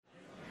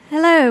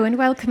Hello and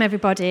welcome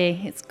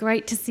everybody. It's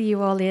great to see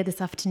you all here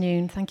this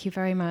afternoon. Thank you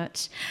very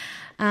much.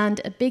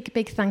 And a big,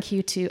 big thank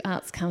you to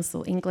Arts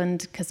Council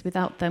England, because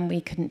without them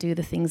we couldn't do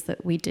the things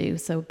that we do.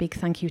 So a big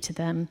thank you to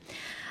them.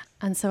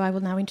 And so I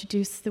will now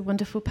introduce the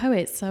wonderful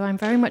poets. So I'm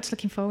very much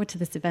looking forward to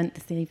this event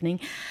this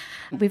evening.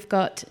 We've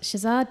got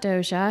Shezar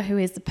Doja, who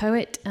is the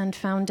poet and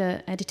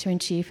founder,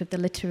 editor-in-chief of the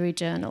literary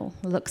journal,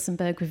 the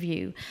Luxembourg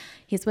Review.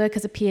 His work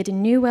has appeared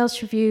in New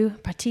Welsh Review,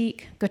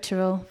 Pratique,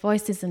 Guttural,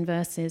 Voices and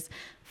Verses,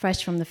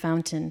 Fresh from the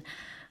Fountain,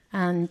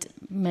 and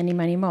many,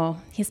 many more.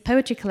 His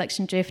poetry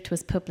collection Drift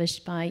was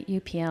published by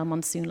UPL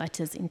Monsoon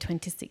Letters in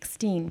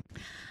 2016.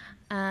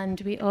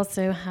 And we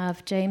also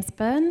have James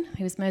Byrne,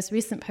 whose most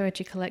recent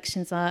poetry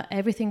collections are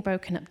Everything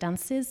Broken Up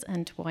Dances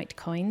and White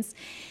Coins.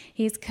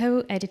 He's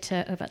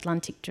co-editor of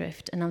Atlantic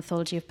Drift, an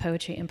anthology of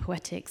poetry and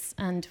poetics,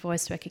 and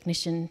Voice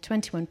Recognition,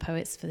 21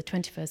 Poets for the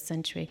 21st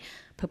Century,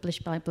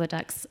 published by Blood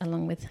Axe,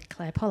 along with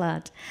Claire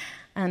Pollard.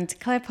 And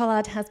Claire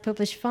Pollard has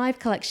published 5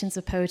 collections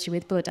of poetry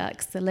with Blood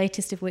Axe, the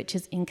latest of which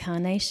is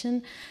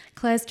Incarnation.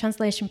 Claire's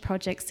translation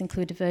projects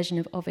include a version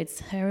of Ovid's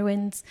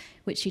Heroines,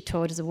 which she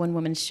toured as a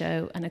one-woman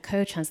show, and a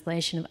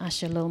co-translation of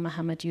Asher Lul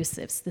Muhammad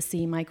Yusuf's The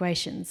Sea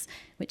Migrations,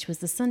 which was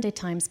the Sunday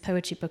Times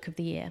Poetry Book of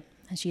the Year.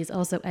 And she is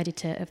also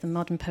editor of the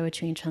Modern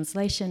Poetry in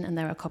Translation, and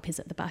there are copies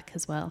at the back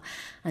as well.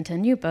 And her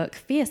new book,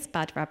 Fierce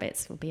Bad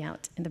Rabbits, will be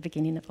out in the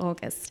beginning of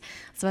August.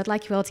 So I'd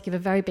like you all to give a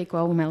very big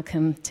warm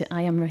welcome to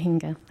I Am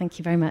Rohingya. Thank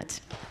you very much.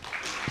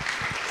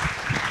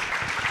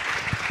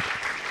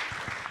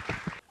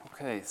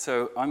 Okay,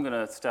 so I'm going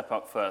to step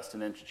up first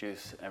and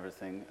introduce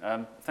everything.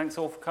 Thanks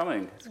all for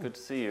coming. It's good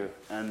to see you.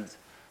 And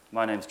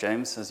my name's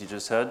James, as you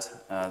just heard,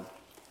 and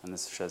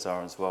this is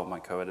Shezar as well, my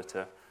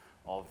co-editor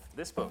of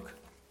this book.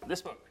 This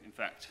book, in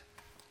fact.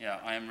 Yeah,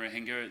 I Am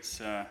Rohingya.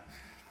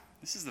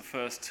 This is the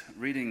first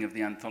reading of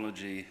the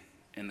anthology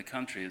in the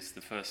country. It's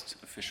the first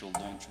official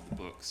launch of the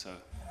book, so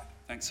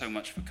thanks so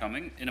much for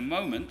coming. In a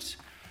moment,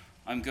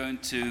 I'm going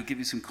to give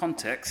you some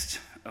context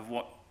of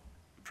what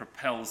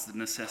propels the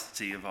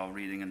necessity of our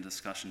reading and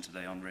discussion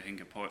today on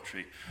Rohingya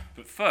poetry.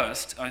 But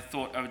first, I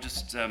thought I would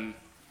just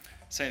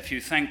say a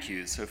few thank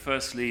yous. So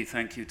firstly,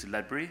 thank you to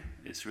Ledbury.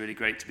 It's really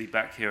great to be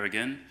back here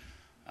again.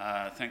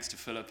 Thanks to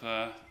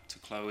Philippa, to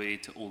Chloe,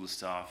 to all the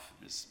staff.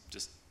 It's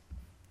just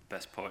the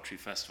best poetry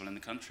festival in the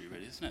country,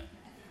 really, isn't it?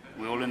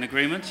 We're all in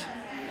agreement?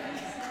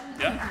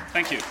 Yeah?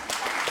 Thank you.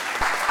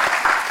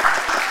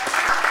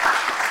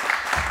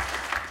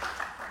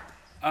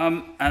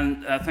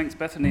 And thanks,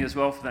 Bethany, as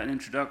well, for that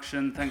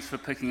introduction. Thanks for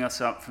picking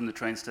us up from the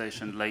train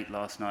station late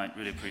last night.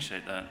 Really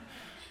appreciate that.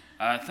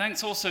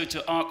 Thanks also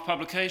to ARC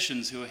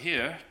Publications, who are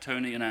here,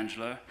 Tony and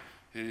Angela,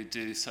 who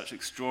do such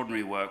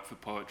extraordinary work for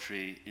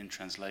poetry in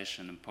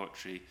translation and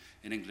poetry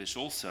in English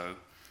also.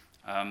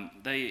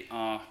 They've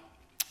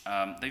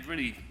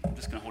really, I'm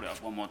just going to hold it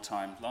up one more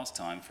time, last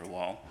time for a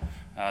while.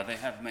 They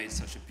have made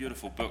such a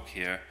beautiful book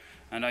here,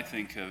 and I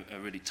think a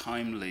really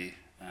timely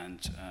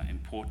and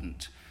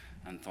important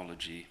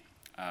anthology.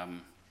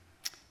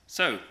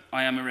 So,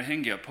 I Am a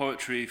Rohingya,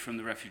 poetry from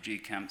the refugee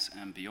camps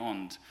and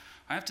beyond.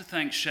 I have to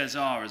thank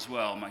Shezar as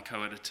well, my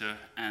co-editor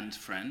and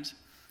friend.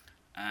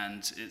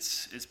 And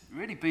it's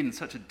really been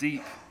such a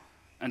deep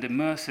and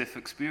immersive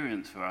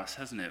experience for us,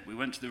 hasn't it? We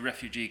went to the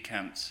refugee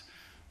camps,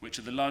 which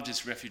are the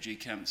largest refugee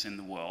camps in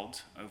the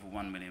world. Over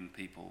 1 million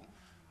people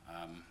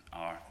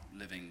are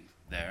living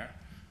there,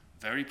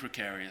 very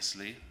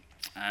precariously.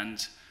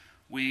 And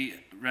we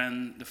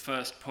ran the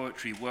first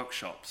poetry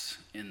workshops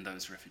in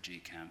those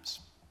refugee camps.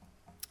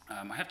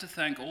 I have to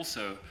thank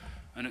also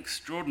an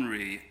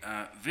extraordinary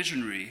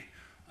visionary,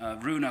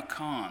 Runa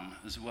Khan,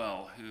 as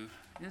well,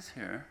 who is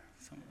here.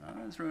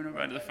 There's Runa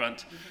right at the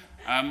front,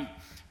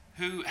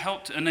 who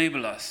helped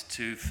enable us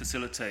to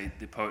facilitate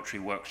the poetry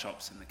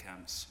workshops in the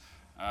camps.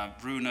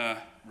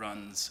 Runa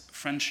runs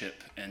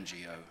Friendship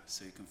NGO,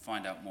 so you can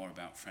find out more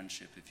about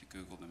Friendship if you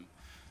Google them,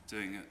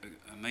 doing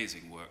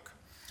amazing work.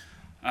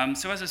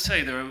 So as I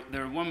say, there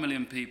are 1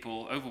 million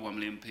people, over 1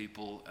 million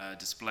people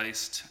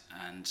displaced,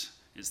 and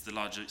it's the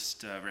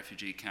largest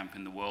refugee camp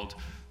in the world.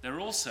 There are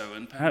also,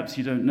 and perhaps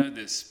you don't know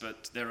this,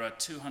 but there are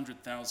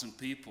 200,000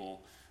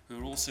 people who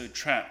are also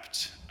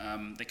trapped.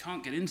 They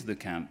can't get into the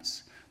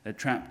camps. They're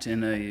trapped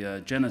in a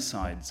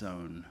genocide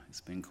zone. It's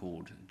been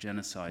called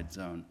genocide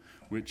zone,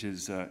 which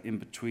is in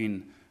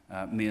between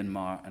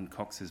Myanmar and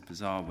Cox's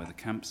Bazar, where the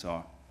camps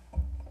are.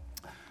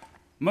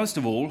 Most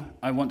of all,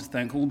 I want to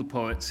thank all the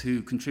poets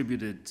who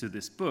contributed to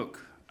this book.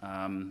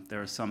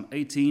 There are some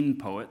 18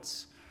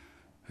 poets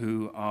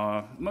who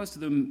are, most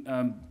of them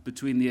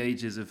between the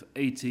ages of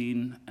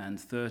 18 and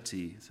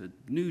 30. It's a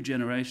new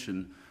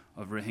generation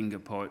of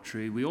Rohingya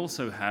poetry. We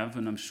also have,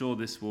 and I'm sure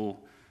this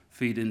will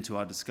feed into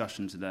our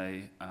discussion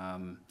today,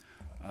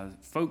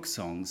 folk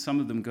songs, some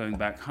of them going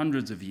back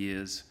hundreds of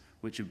years,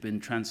 which have been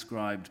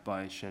transcribed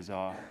by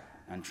Shezar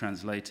and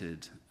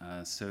translated.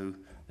 So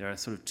there are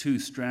sort of 2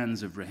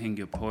 strands of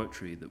Rohingya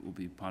poetry that will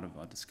be part of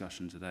our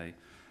discussion today.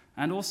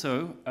 And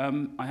also,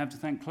 I have to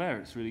thank Claire.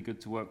 It's really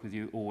good to work with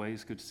you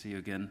always. Good to see you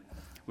again.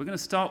 We're going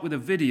to start with a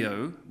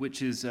video,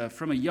 which is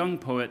from a young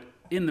poet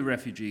in the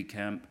refugee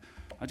camp.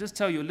 I'll just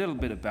tell you a little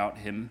bit about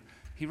him.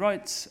 He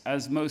writes,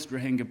 as most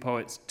Rohingya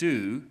poets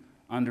do,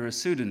 under a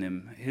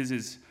pseudonym. His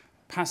is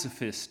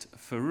Pacifist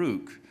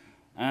Farouk.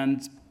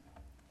 And,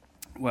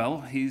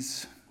 well, he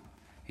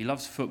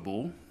loves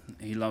football,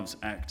 he loves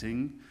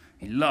acting,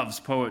 he loves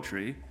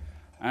poetry,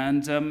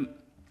 and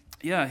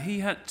he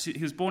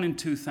was born in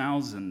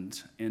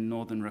 2000 in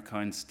northern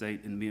Rakhine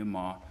State in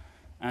Myanmar,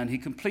 and he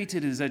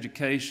completed his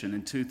education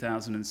in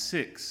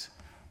 2006.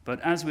 But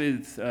as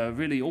with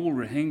really all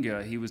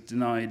Rohingya, he was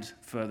denied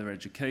further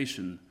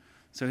education.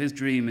 So his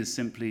dream is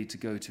simply to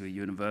go to a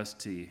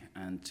university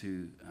and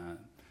to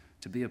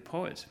be a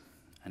poet,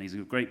 and he's a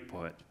great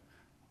poet.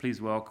 Please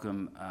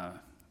welcome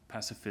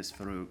Pacifist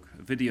Farouk,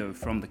 a video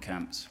from the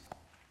camps.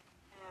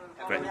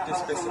 Great.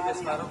 Pacifist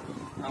Farouk.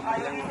 I'm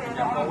a young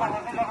Rohingya poet.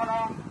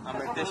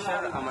 I'm a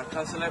teacher, I'm a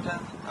translator,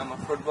 I'm a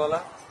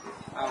footballer,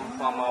 I'm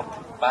from a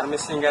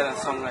Burmese singer and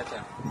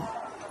songwriter.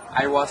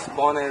 I was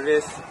born and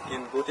raised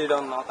in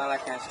Butidon, North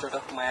Arakan state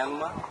of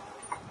Myanmar.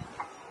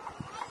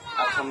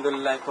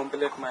 Alhamdulillah, I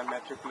completed my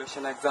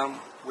matriculation exam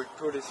with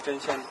 2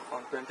 distinction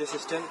on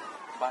 2016,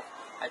 but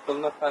I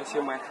could not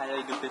pursue my higher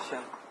education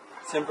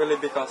simply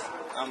because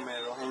I'm a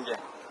Rohingya.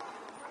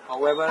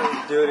 However,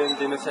 during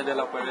genocidal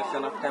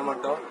operation of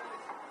Tamador,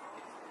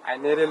 I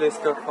narrowly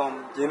escaped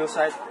from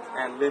genocide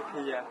and live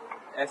here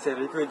as a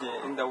refugee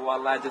in the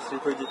world's largest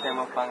refugee camp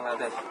of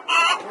Bangladesh.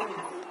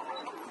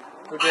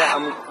 Today,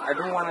 I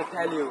don't want to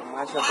tell you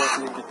much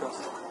about me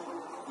because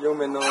you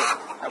may know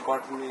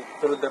about me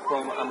through the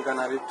poem I'm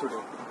gonna read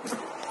today.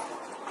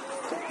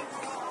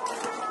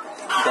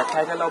 The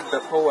title of the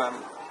poem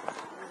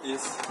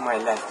is My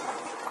Life.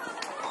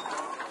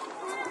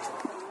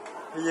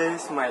 Here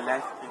is my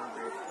life in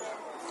brief.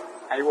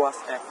 I was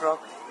a frog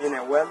in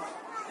a well,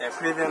 a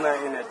prisoner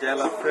in a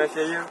jail of fresh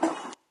air,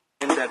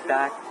 in the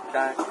dark,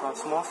 dark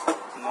cosmos,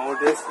 no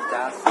days,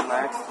 just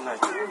nights,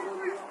 night.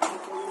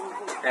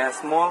 A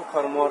small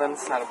cormorant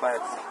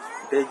survives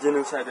the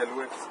genocidal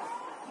waves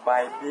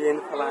by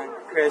being flung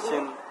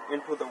crashing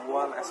into the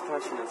world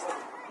astonishment.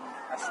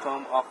 A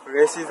storm of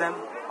racism,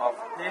 of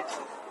hate,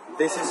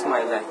 this is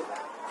my life.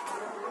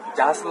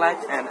 Just like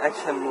an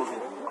action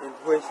movie in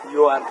which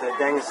you are the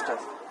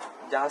gangsters,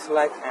 just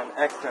like an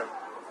actor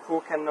who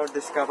cannot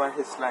discover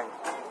his line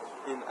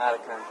in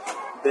Arakan.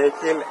 They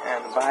kill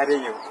and bury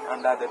you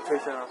under the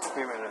treasure of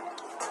criminal.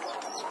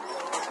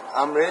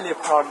 I'm really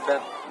proud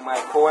that my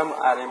poems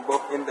are in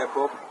the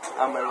book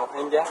I'm a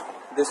Rohingya.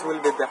 This will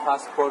be the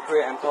first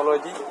poetry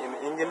anthology in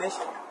English.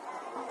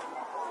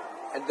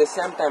 At the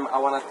same time, I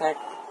want to thank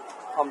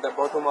from the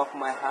bottom of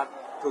my heart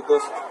to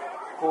those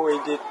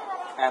who did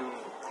and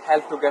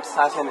helped to get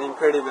such an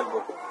incredible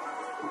book.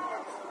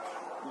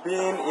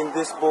 Being in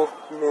this book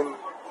means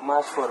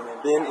much for me.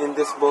 Being in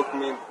this book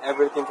means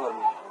everything for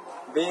me.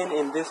 Being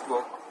in this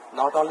book,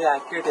 not only I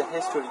create a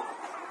history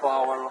for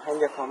our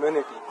Rohingya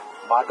community,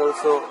 but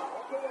also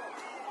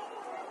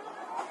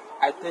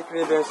I take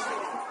revenge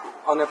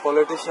on a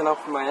politician of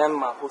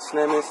Myanmar whose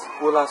name is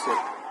Ulasu.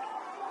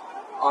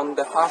 On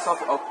the 1st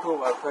of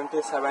October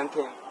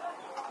 2017,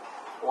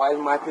 while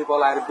my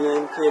people are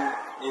being killed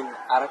in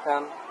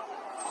Arakan,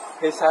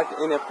 he said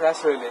in a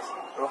press release,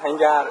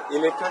 Rohingya are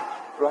illiterate,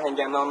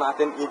 Rohingya know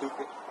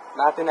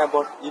nothing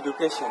about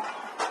education.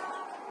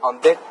 On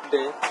that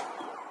day,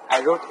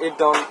 I wrote it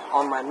down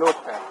on my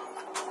notepad.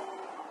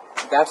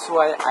 That's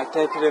why I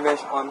take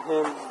revenge on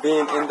him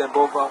being in the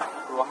book of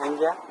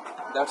Rohingya.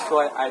 That's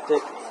why I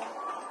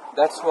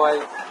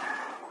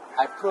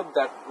prove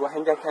that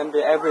Rohingya can be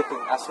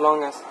everything as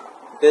long as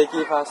they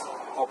give us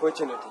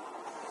opportunity.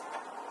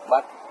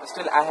 But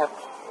still I have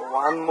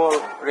one more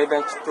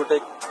revenge to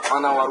take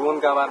on our own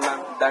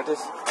government, that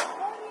is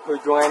to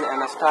join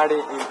and study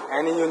in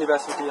any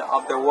university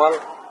of the world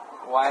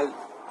while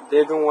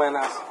they don't want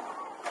us.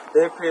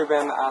 They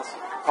prevent us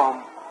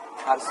from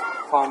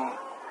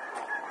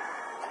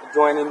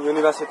joining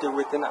university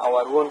within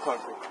our own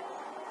country.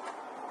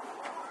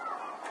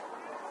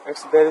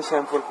 It's very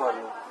shameful for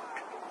me.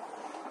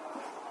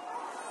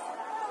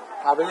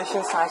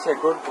 Publishing such a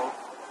good book,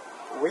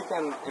 we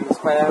can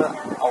inspire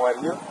our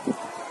youth,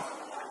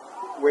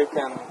 we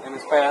can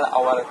inspire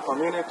our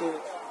community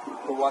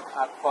to work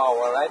hard for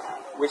our rights,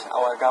 which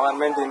our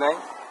government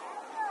denies.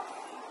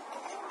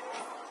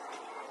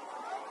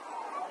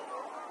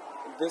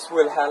 This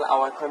will help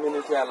our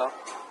community a lot.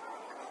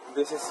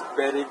 This is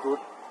very good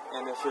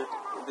initiative.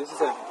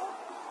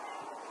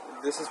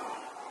 This is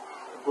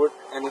good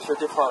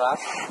initiative for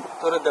us.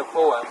 Through the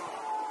poem,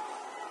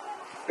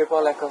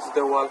 people across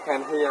the world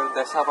can hear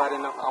the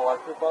suffering of our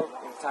people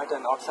inside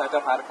and outside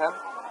of Arakan.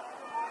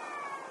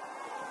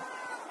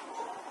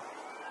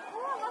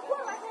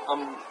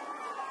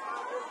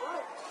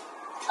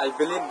 I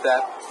believe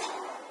that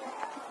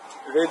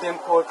reading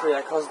poetry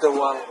across the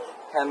world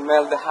can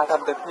melt the heart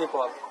of the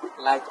people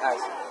like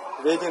us.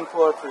 Reading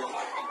poetry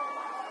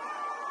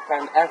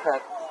can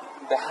affect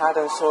the heart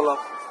and soul of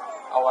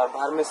our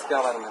Burmese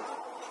government.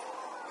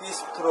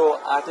 Peace through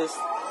art is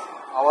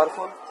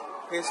powerful.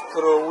 Peace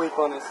through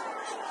weapon is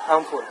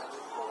harmful.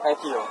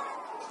 Thank you.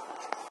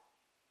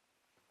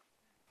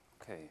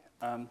 Okay,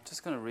 I'm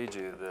just going to read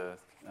you the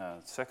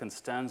second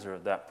stanza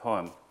of that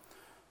poem.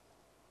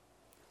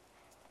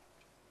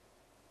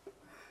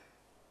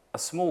 A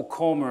small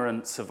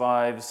cormorant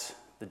survives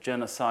the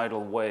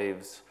genocidal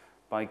waves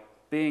by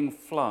being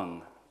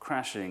flung,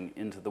 crashing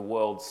into the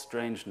world's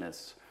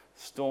strangeness,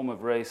 storm of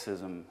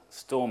racism,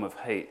 storm of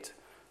hate.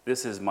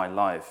 This is my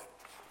life.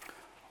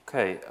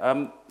 Okay,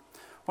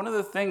 one of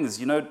the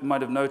things you might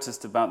have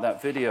noticed about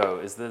that video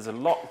is there's a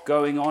lot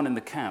going on in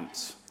the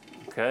camps.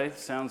 Okay,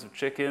 sounds of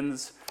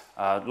chickens,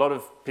 a lot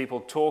of people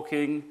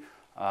talking.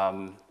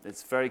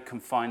 It's very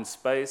confined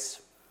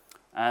space,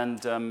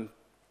 and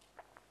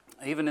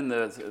even in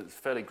the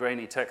fairly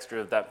grainy texture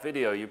of that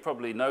video, you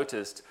probably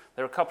noticed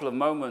there are a couple of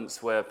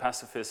moments where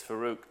pacifist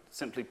Farouk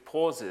simply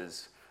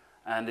pauses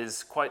and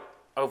is quite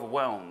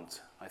overwhelmed,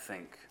 I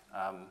think,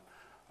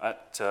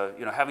 at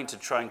having to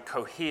try and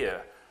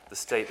cohere the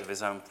state of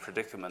his own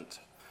predicament.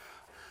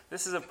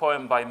 This is a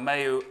poem by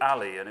Mayu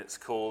Ali, and it's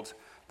called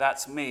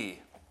That's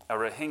Me, a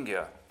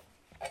Rohingya.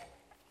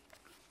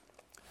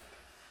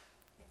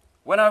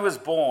 When I was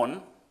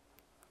born,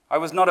 I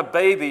was not a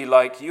baby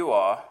like you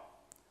are,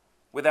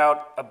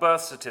 without a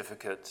birth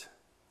certificate,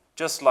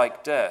 just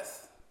like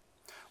death.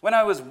 When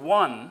I was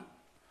 1,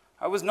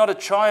 I was not a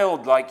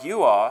child like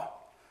you are,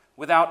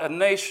 without a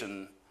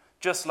nation,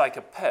 just like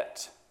a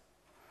pet.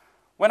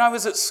 When I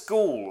was at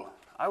school,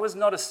 I was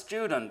not a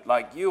student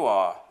like you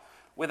are,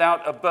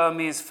 without a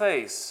Burmese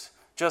face,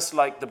 just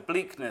like the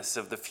bleakness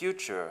of the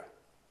future.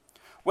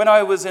 When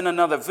I was in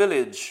another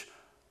village,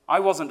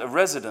 I wasn't a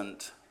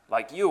resident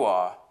like you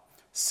are,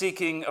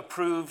 seeking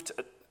approval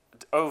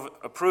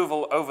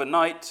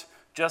overnight,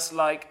 just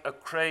like a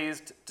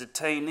crazed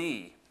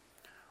detainee.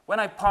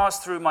 When I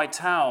pass through my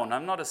town,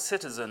 I'm not a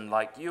citizen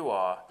like you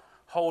are,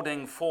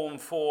 holding Form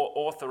 4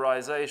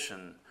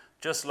 authorization,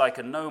 just like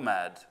a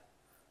nomad.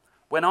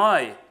 When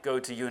I go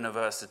to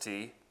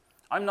university,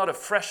 I'm not a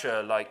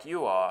fresher like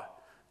you are,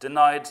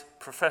 denied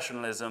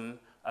professionalism,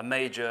 a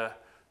major,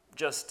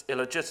 just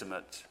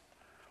illegitimate.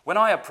 When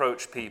I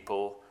approach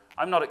people,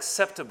 I'm not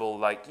acceptable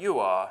like you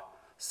are,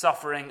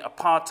 suffering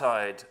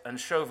apartheid and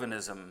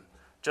chauvinism,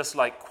 just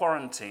like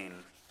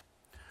quarantine.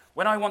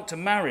 When I want to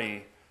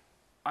marry,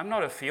 I'm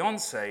not a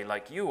fiancé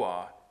like you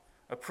are,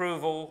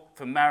 approval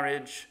for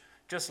marriage,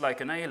 just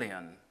like an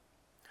alien.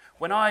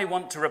 When I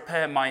want to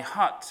repair my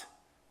hut,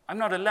 I'm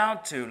not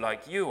allowed to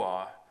like you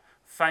are,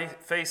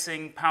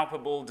 facing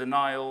palpable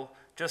denial,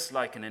 just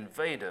like an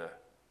invader.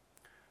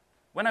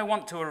 When I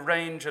want to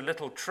arrange a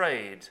little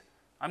trade,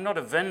 I'm not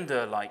a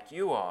vendor like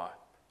you are,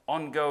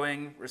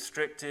 ongoing,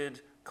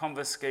 restricted,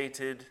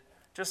 confiscated,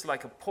 just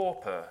like a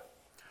pauper.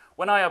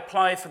 When I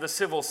apply for the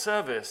civil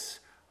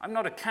service, I'm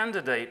not a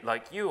candidate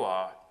like you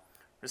are,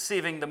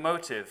 receiving the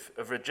motive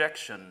of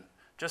rejection,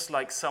 just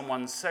like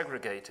someone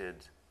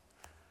segregated.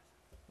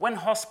 When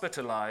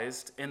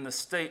hospitalized in the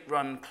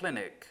state-run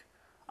clinic,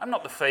 I'm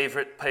not the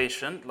favorite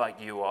patient like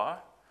you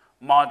are,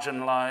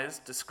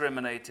 marginalized,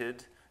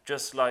 discriminated,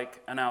 just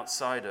like an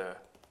outsider.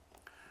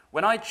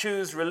 When I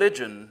choose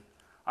religion,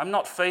 I'm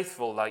not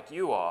faithful like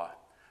you are,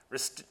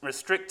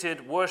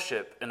 restricted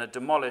worship in a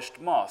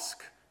demolished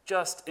mosque,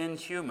 just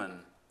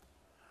inhuman.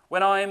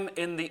 When I'm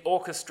in the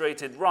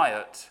orchestrated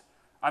riot,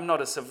 I'm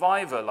not a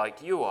survivor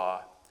like you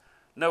are,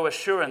 no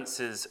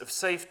assurances of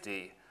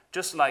safety,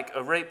 just like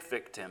a rape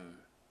victim.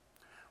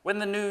 When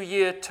the new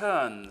year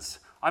turns,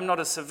 I'm not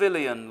a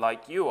civilian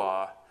like you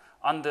are,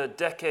 under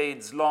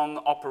decades-long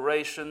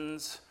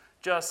operations,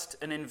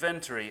 just an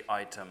inventory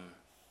item.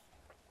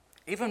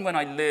 Even when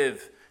I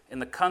live in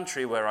the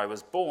country where I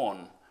was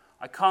born,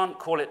 I can't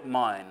call it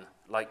mine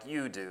like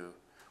you do,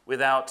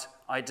 without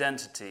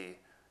identity,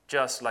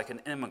 just like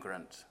an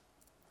immigrant.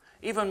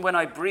 Even when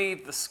I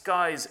breathe the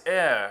sky's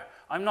air,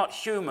 I'm not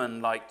human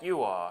like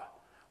you are,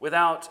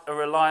 without a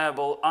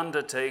reliable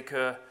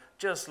undertaker,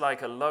 just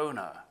like a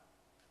loner.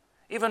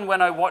 Even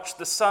when I watch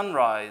the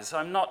sunrise,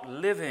 I'm not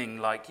living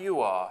like you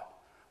are.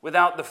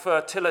 Without the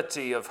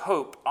fertility of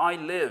hope, I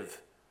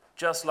live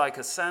just like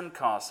a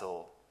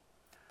sandcastle.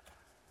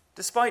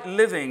 Despite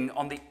living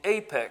on the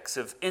apex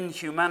of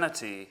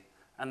inhumanity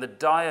and the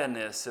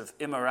direness of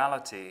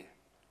immorality,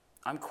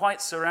 I'm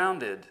quite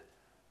surrounded.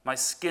 My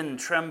skin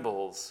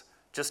trembles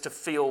just to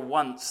feel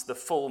once the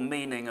full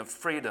meaning of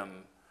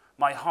freedom.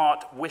 My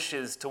heart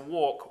wishes to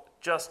walk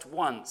just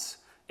once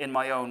in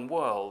my own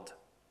world.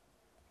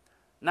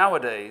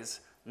 Nowadays,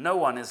 no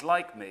one is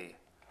like me,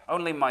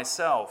 only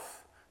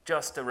myself,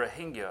 just a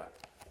Rohingya.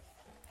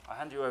 I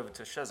hand you over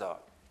to Shehzad.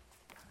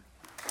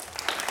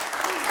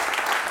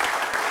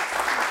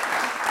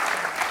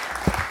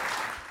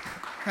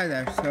 Hi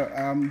there.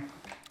 So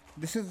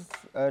this is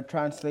a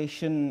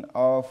translation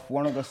of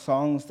one of the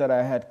songs that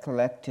I had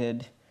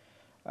collected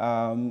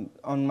on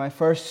my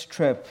first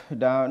trip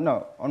down,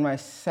 no, on my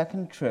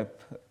second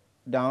trip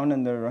down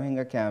in the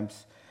Rohingya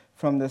camps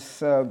from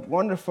this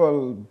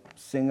wonderful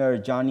singer,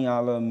 Johnny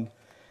Alam.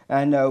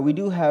 And we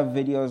do have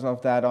videos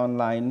of that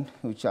online,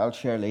 which I'll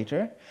share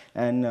later.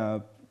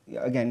 And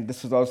again,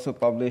 this was also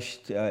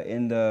published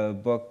in the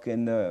book,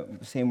 in the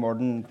same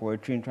Modern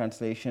Poetry and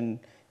Translation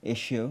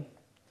issue.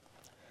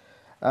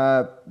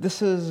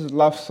 This is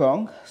Love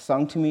Song,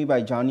 sung to me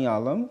by Johnny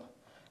Alam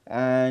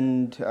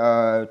and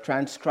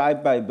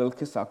transcribed by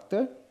Bilkis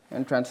Akhtar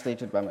and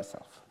translated by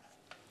myself.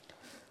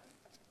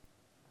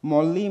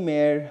 Molly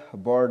Mer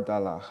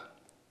Bordala.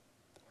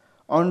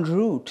 En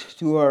route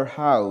to her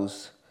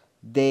house,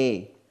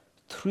 they,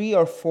 3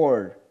 or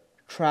 4,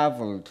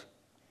 traveled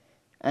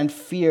and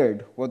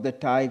feared what the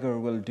tiger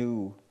will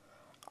do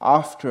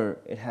after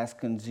it has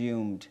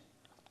consumed.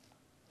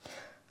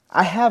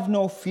 I have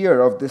no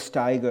fear of this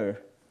tiger.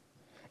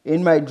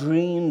 In my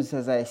dreams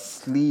as I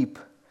sleep,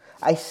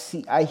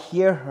 I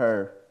hear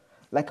her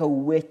like a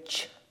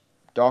witch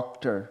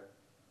doctor.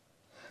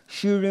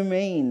 She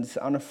remains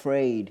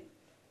unafraid,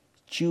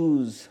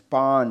 chews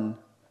pan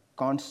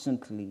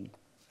constantly.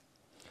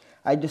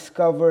 I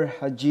discover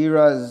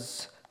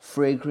Hajira's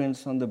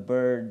fragrance on the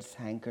bird's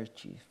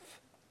handkerchief.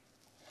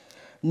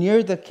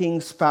 Near the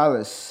king's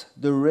palace,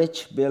 the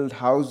rich build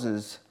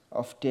houses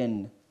of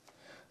tin.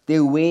 They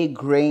weigh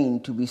grain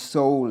to be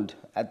sold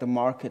at the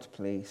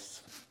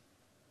marketplace.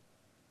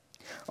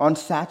 On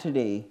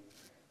Saturday,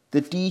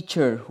 the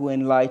teacher who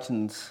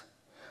enlightens,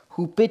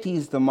 who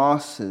pities the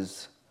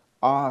masses,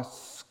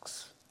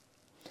 asks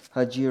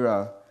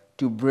Hajira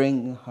to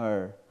bring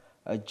her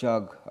a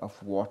jug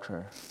of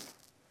water.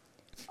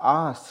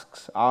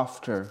 Asks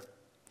after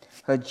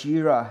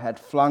Hajira had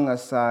flung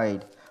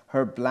aside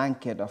her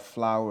blanket of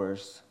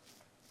flowers.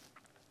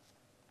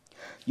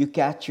 You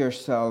catch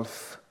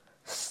yourself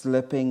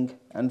slipping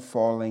and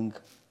falling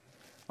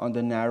on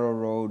the narrow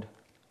road,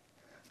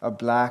 a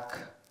black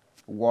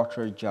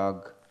water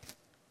jug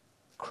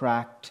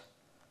cracked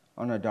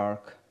on a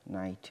dark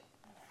night.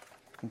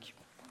 Thank you.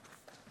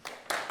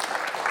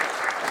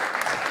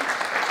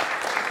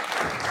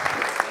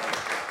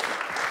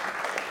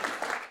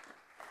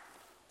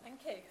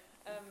 Thank you.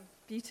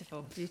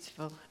 Beautiful,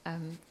 beautiful.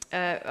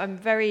 I'm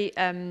very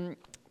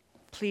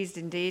pleased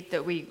indeed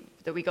that we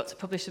got to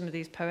publish some of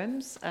these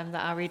poems, that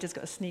our readers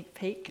got a sneak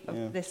peek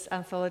of this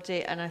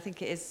anthology, and I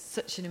think it is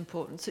such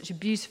a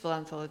beautiful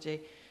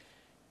anthology.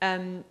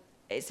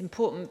 It's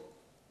important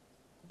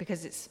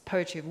because it's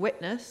poetry of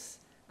witness,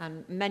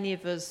 and many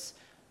of us,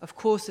 of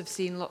course, have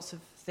seen lots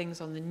of things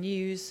on the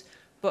news,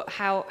 but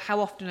how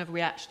often have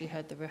we actually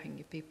heard the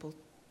Rohingya people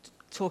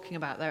talking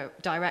about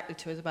directly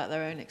to us about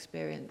their own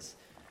experience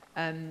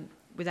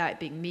without it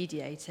being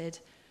mediated?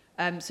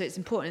 So it's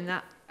important in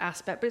that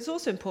aspect, but it's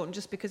also important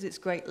just because it's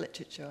great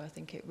literature. I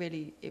think it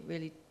really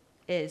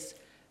is.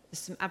 There's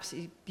some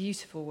absolutely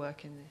beautiful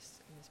work in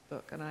this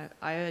book, and I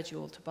urge you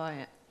all to buy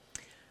it.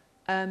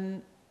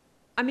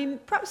 I mean,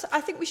 perhaps I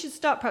think we should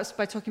start perhaps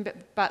by talking a bit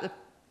about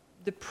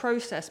the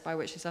process by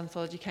which this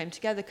anthology came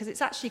together, because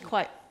it's actually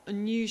quite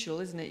unusual,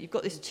 isn't it? You've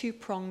got this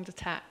two-pronged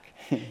attack.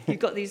 You've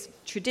got these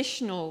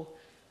traditional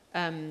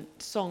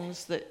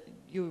songs that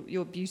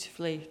you're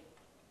beautifully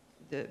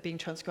being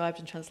transcribed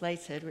and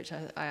translated, which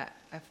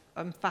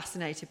I'm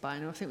fascinated by,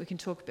 and I think we can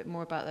talk a bit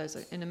more about those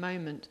in a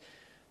moment.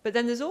 But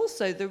then there's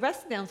also the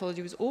rest of the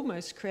anthology was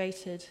almost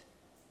created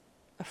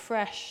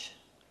afresh.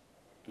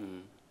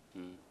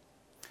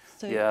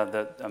 So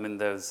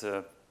there's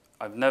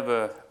I've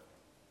never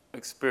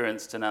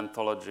experienced an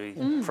anthology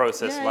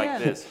process like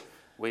this.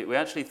 We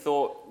actually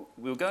thought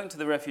we were going to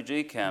the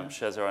refugee camp,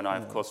 Sheza and I,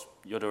 of course,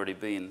 you'd already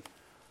been,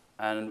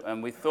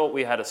 and we thought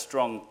we had a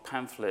strong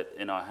pamphlet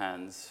in our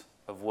hands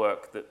of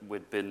work that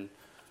we'd been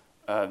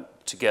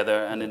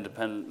together and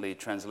independently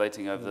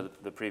translating over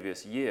the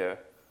previous year.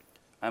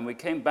 And we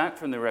came back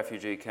from the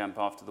refugee camp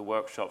after the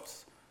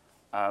workshops,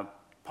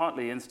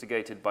 partly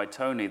instigated by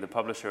Tony, the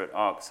publisher at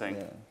ARC,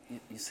 saying,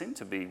 you seem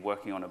to be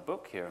working on a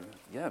book here.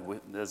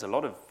 There's a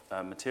lot of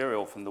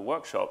material from the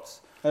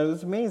workshops. And it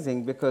was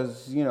amazing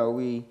because,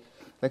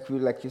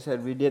 like you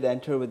said, we did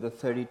enter with a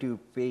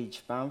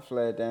 32-page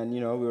pamphlet, and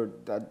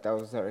that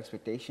was our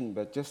expectation.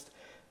 But just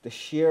the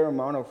sheer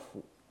amount of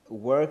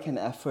work and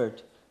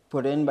effort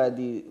put in by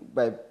the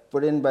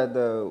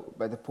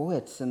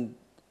poets and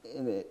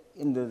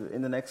in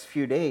the next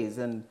few days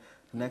and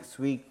next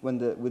week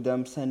with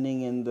them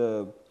sending in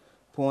the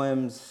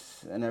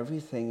poems and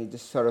everything, it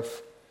just sort of.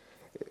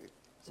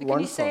 So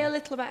can you say a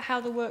little about how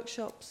the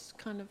workshops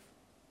kind of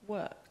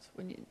worked?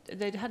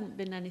 There hadn't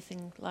been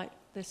anything like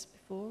this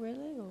before,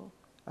 really, or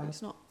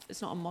it's not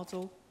a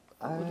model.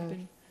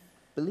 I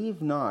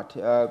believe not.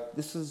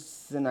 This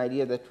was an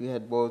idea that we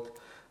had both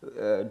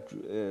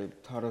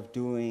thought of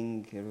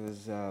doing.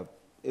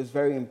 It was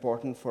very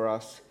important for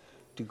us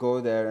to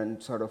go there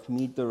and sort of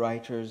meet the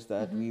writers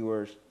that we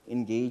were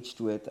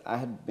engaged with. I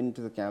had been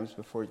to the camps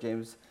before,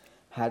 James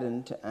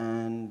hadn't,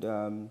 and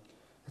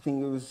I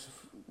think it was,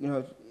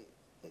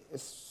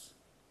 it's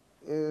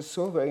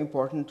so very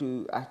important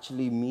to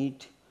actually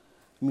meet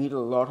a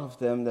lot of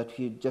them that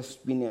we'd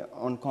just been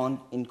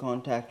in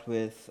contact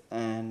with,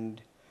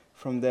 and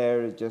from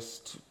there it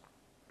just,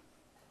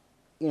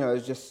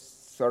 it's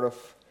just sort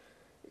of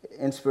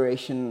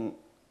inspiration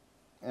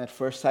at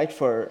first sight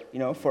for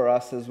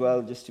us as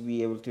well, just to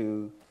be able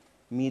to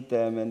meet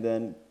them. And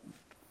then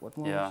what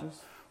more was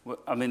this? Well,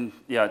 I mean,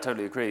 yeah, I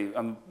totally agree.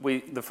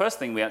 The first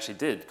thing we actually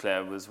did,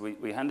 Claire, was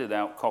we handed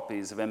out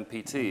copies of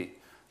MPT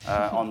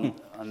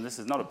and this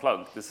is not a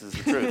plug, this is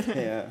the truth.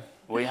 Yeah.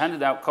 We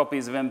handed out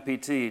copies of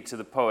MPT to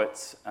the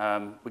poets.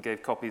 We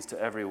gave copies to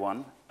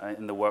everyone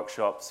in the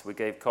workshops. We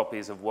gave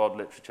copies of World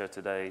Literature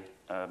Today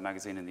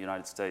magazine in the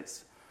United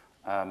States.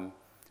 And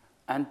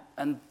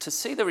to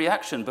see the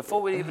reaction,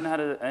 before we even had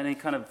any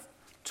kind of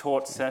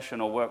taught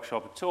session or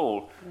workshop at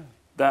all,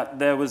 that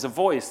there was a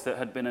voice that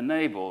had been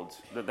enabled,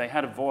 that they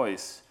had a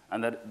voice,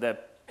 and that their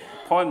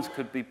poems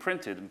could be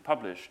printed and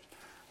published.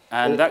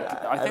 And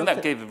I think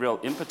that gave a real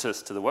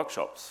impetus to the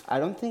workshops. I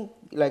don't think,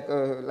 like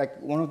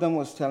one of them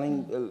was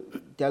telling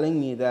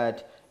me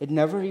that it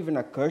never even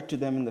occurred to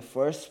them in the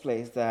first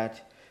place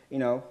that,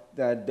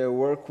 that their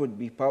work would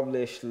be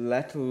published,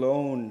 let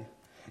alone,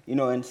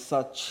 in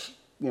such,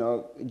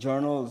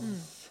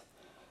 journals.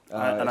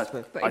 And I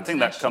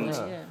think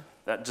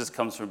that just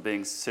comes from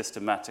being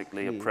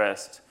systematically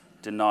oppressed,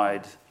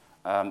 denied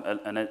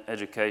an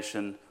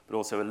education, but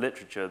also a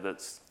literature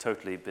that's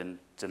totally been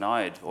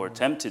denied or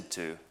attempted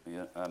to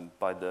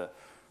by the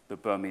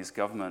Burmese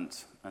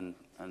government and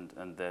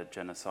their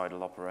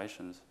genocidal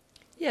operations.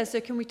 Yeah,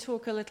 so can we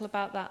talk a little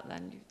about that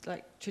then?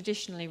 Like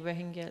traditionally,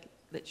 Rohingya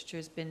literature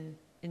has been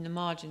in the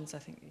margins, I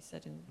think you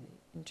said in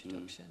the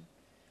introduction.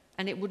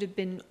 And it would have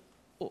been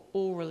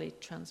orally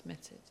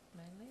transmitted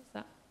mainly, is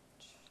that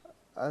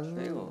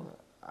true?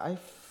 I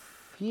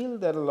feel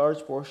that a large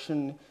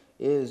portion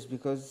is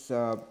because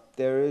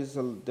there's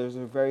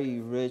a very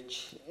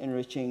rich,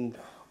 enriching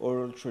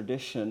oral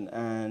tradition,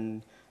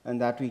 and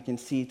that we can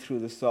see through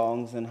the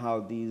songs and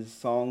how these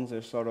songs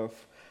are sort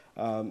of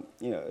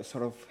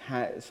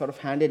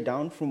handed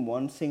down from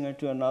one singer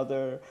to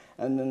another,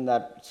 and then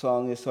that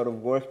song is sort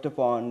of worked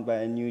upon by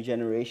a new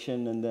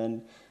generation, and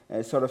then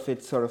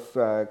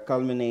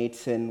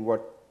culminates in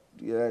what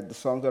the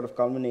song sort of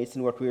culminates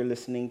in what we're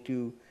listening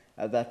to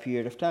at that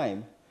period of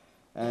time.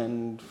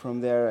 And from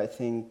there, I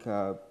think,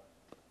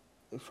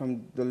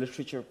 from the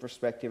literature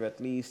perspective at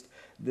least,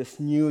 this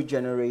new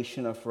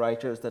generation of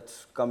writers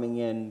that's coming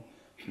in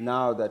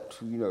now, that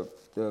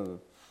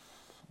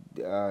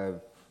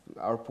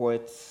our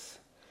poets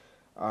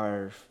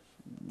they're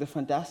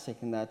fantastic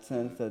in that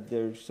sense, that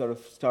they're sort of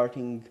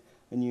starting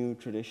a new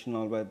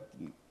traditional, but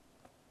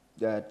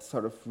that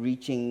sort of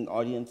reaching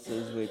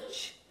audiences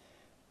which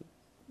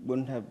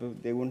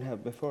they wouldn't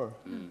have before.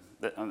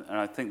 And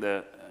I think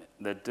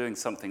they're doing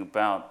something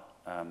about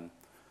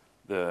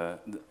the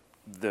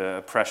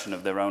oppression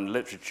of their own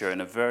literature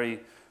in a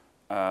very,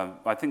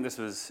 I think this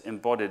was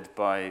embodied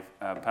by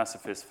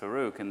pacifist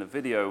Farouk in the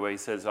video where he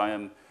says, I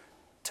am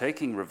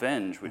taking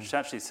revenge, which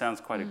actually sounds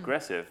quite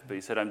aggressive, but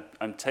he said,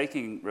 I'm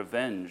taking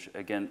revenge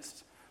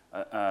against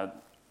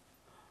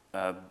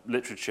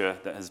literature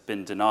that has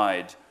been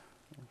denied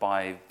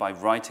by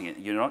writing it.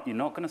 You're not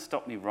going to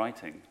stop me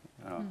writing,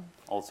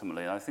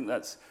 ultimately. And I think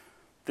that's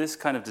this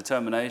kind of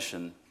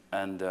determination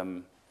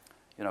and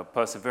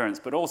perseverance,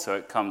 but also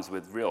it comes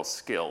with real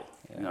skill,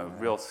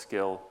 real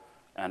skill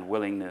and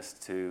willingness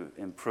to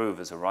improve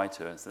as a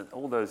writer. It's that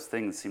all those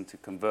things seem to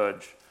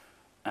converge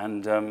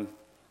and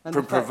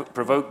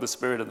provoke the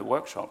spirit of the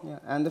workshop. Yeah,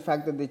 and the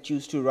fact that they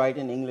choose to write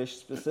in English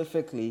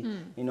specifically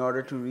in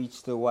order to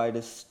reach the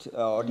widest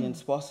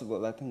audience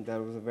possible. I think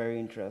that was a very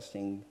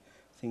interesting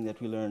thing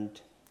that we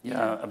learned.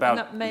 Yeah, and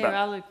that Mayor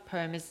Ali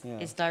poem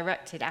is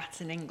directed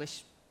at an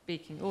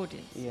English-speaking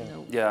audience in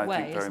a way,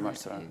 I think very much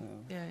so.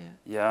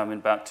 Yeah, I mean,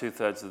 about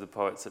 2/3 of the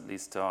poets at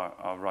least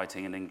are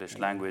writing in English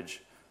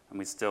language, and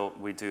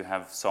we do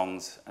have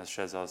songs, as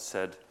Shehzad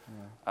said.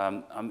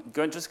 I'm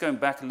going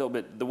back a little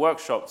bit. The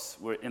workshops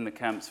were in the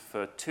camps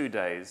for 2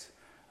 days,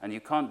 and you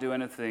can't do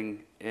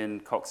anything in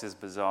Cox's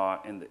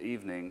Bazar in the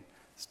evening.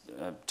 It's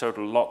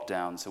total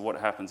lockdown. So what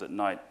happens at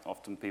night?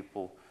 Often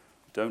people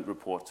don't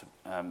report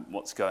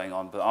what's going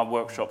on. But our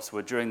workshops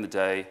were during the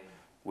day.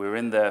 We were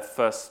in there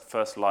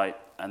first light,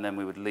 and then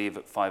we would leave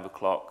at 5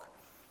 o'clock.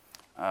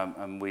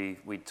 And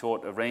we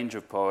taught a range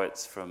of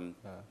poets from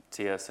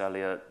T.S.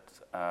 Eliot,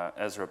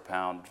 Ezra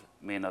Pound,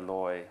 Mina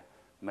Loy,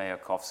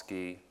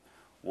 Mayakovsky,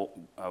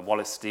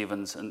 Wallace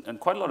Stevens, and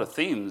quite a lot of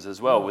themes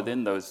as well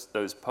within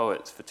those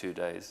poets for 2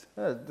 days.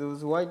 Yeah, there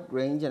was a wide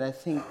range, and I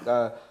think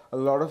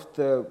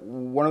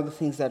one of the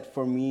things that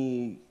for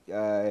me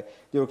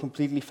they were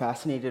completely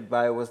fascinated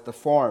by was the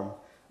form.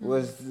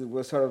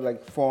 Was sort of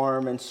like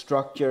form and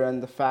structure,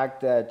 and the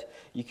fact that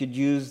you could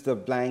use the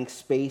blank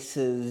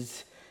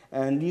spaces,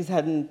 and these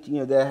hadn't,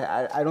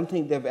 I don't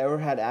think they've ever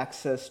had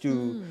access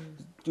to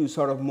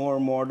sort of more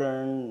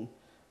modern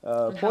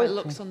and how it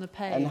looks on the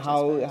page, and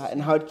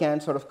how it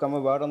can sort of come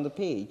about on the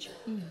page.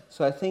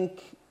 So I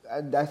think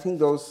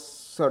those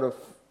sort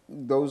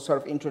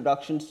of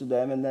introductions to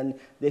them, and then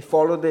they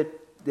followed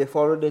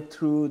it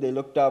through. They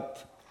looked up,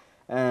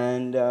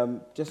 and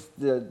just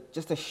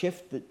the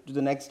shift to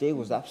the next day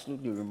was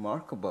absolutely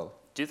remarkable.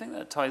 Do you think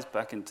that ties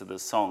back into the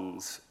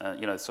songs?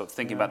 Sort of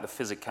thinking about the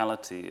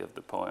physicality of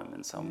the poem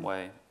in some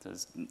way.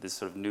 There's this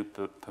sort of new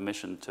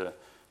permission to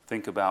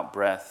think about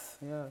breath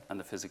and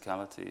the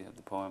physicality of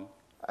the poem.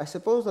 I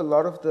suppose a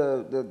lot of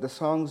the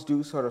songs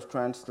do sort of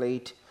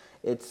translate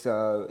its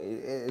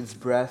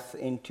breath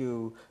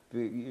into,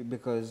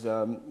 because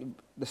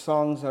the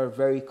songs are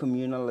very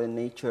communal in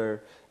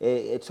nature.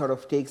 It sort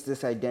of takes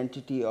this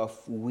identity of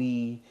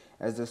we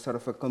as a sort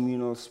of a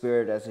communal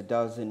spirit, as it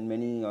does in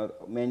many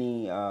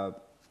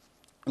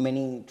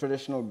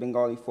traditional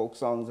Bengali folk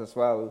songs as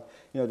well.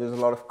 There's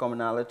a lot of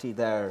commonality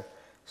there.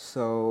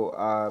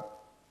 So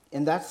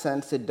in that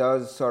sense, it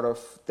does sort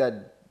of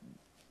that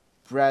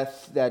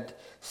breath, that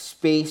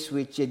space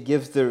which it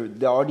gives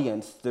the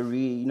audience, the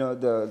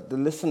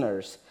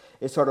listeners.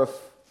 It's sort of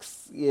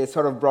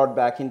brought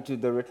back into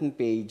the written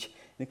page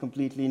in a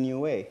completely new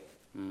way.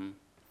 Mm.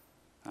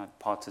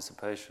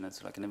 Participation,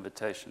 it's like an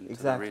invitation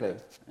Exactly. to the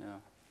reader.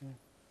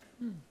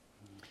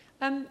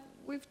 Yeah.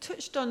 We've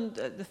touched on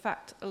the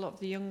fact a lot of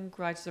the young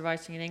writers are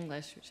writing in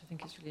English, which I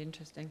think is really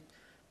interesting.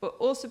 But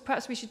also,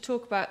 perhaps we should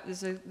talk about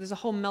there's a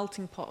whole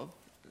melting pot of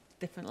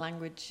different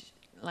language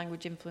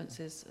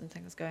influences and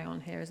things going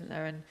on here, isn't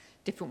there? And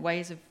different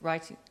ways of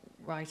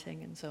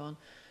writing and so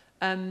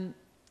on.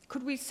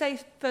 Could we say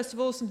first of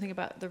all something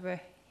about the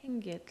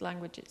Rohingya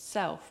language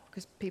itself,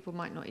 because people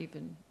might not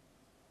even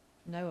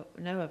know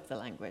of the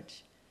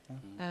language.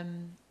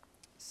 Mm-hmm.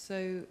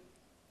 So.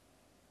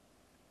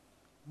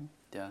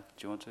 Yeah,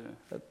 do you want to?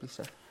 Please,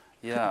 sir.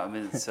 Yeah,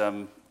 it's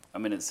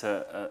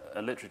a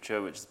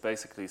literature which is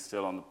basically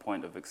still on the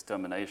point of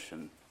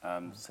extermination.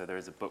 So there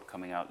is a book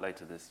coming out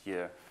later this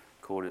year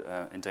called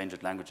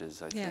Endangered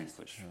Languages, I think,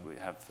 which we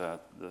have the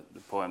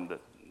poem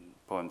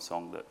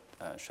song that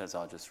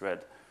Shezar just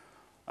read.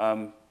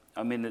 There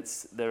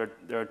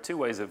are two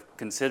ways of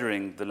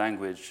considering the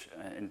language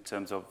in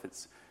terms of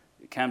it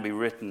can be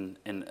written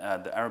in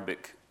the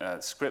Arabic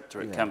script,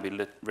 or it can be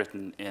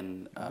written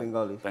in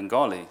Bengali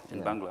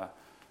in Bangla.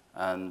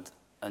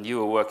 And you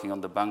were working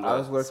on the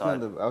Bangla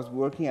side. I was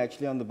working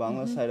actually on the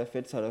Bangla side of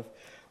it, sort of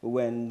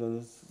when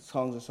the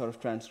songs are sort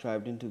of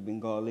transcribed into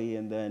Bengali,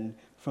 and then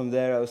from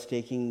there I was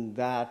taking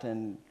that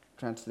and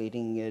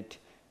translating it,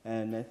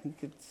 and I think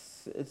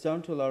it's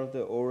down to a lot of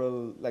the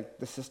oral, like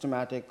the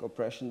systematic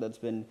oppression that's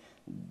been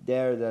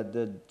there, that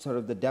the sort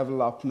of the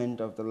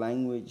development of the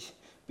language,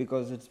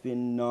 because it's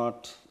been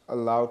not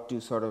allowed to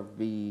sort of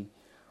be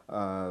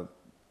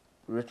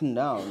written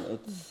down.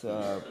 It's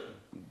to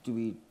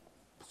be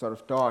sort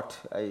of taught.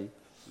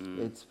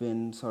 It's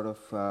been sort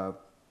of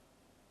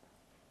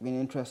been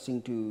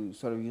interesting to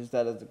sort of use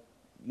that as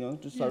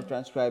to sort of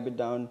transcribe it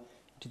down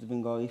to the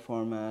Bengali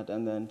format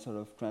and then sort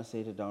of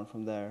translate it down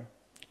from there.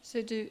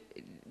 So do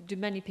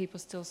many people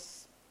still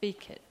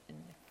speak it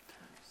in the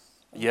camps?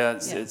 Yeah,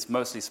 it's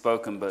mostly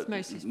spoken, but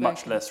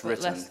much less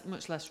written.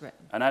 Much less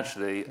written. And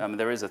actually,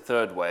 there is a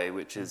third way,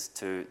 which is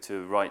to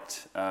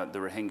write the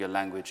Rohingya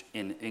language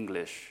in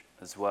English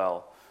as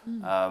well.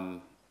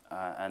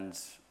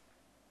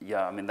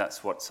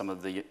 That's what some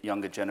of the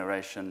younger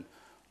generation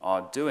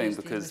are doing,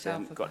 because they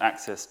haven't got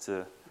access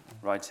to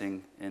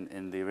writing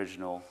in the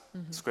original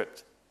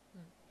script.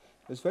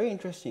 It was very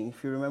interesting.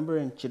 If you remember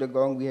in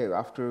Chittagong, we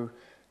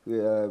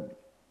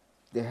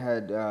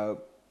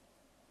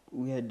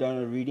had done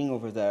a reading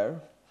over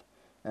there,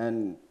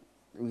 and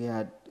we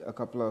had a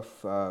couple of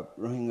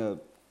Rohingya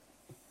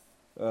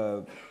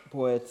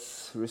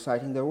poets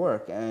reciting their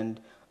work, and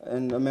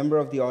a member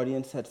of the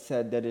audience had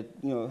said that it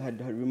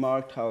had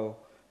remarked how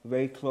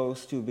very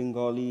close to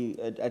Bengali,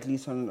 at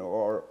least on an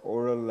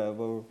oral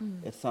level,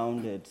 it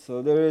sounded.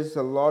 So there is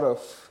a lot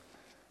of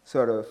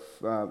sort of,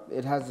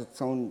 it has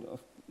its own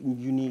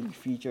unique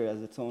feature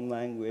as its own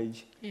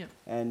language,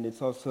 and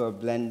it's also a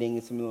blending,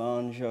 it's a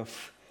melange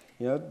of,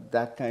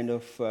 that kind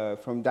of,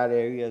 from that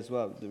area as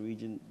well, the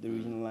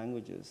regional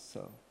languages.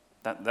 So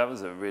that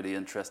was a really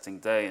interesting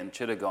day in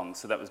Chittagong.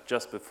 So that was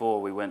just before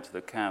we went to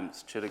the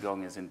camps.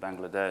 Chittagong is in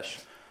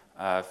Bangladesh,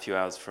 a few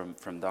hours from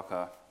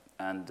Dhaka,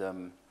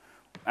 and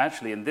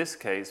actually, in this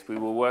case, we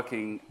were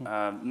working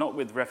not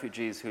with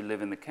refugees who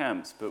live in the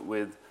camps, but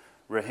with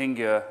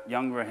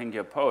young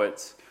Rohingya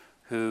poets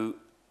who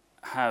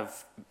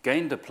have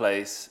gained a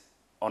place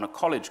on a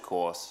college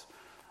course.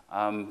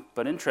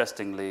 But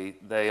interestingly,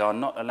 they are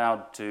not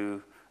allowed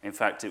to, in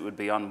fact, it would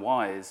be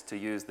unwise to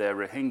use their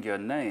Rohingya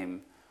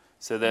name.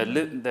 So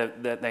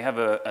they have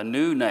a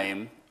new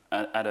name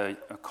at a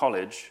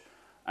college,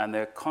 and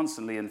they're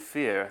constantly in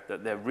fear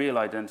that their real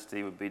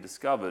identity would be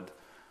discovered.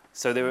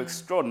 So they were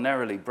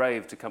extraordinarily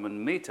brave to come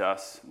and meet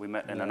us. We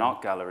met in an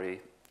art gallery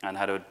and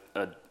had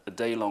a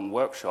day-long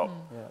workshop.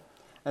 Yeah.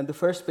 And the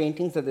first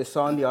paintings that they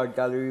saw in the art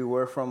gallery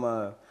were from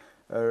I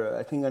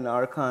think an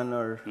Arakan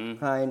or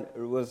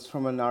was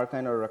from an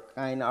Arakan or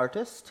Rakhine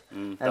artist.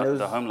 And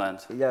the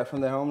homeland. Yeah,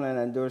 from their homeland,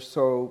 and they were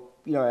so,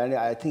 and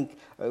I think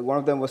one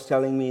of them was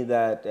telling me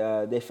that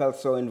they felt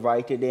so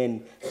invited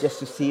in just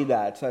to see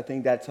that. So I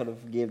think that sort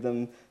of gave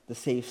them the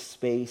safe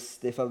space.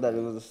 They felt that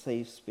it was a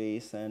safe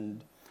space,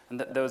 and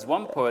there was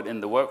one poet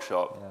in the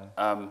workshop.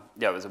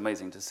 It was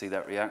amazing to see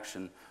that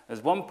reaction.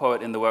 There's one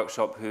poet in the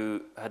workshop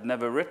who had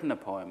never written a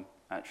poem,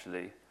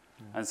 actually.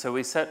 And so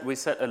we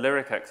set a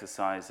lyric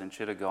exercise in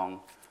Chittagong,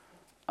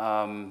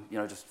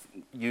 just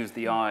use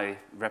the eye,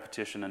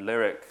 repetition and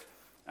lyric.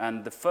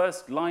 And the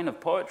first line of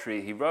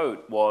poetry he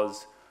wrote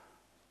was,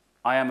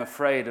 "I am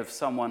afraid of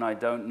someone I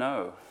don't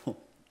know."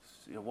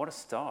 What a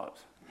start.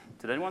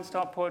 Did anyone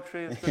start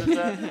poetry as good as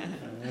that?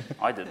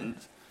 I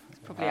didn't. It's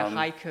probably a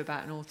haiku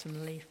about an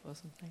autumn leaf or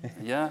something.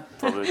 Yeah,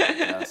 probably.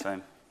 Yeah,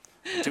 same.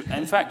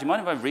 In fact, do you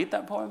mind if I read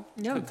that poem?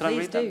 No, Can I please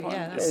read do. that poem?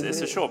 Yeah,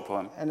 It's a short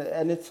poem.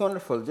 And it's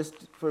wonderful.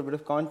 Just for a bit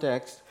of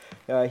context,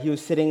 he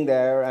was sitting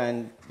there,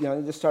 and he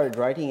just started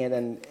writing it,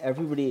 and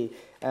everybody,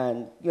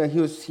 and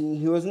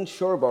he wasn't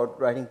sure about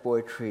writing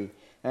poetry,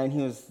 and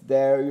he was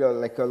there,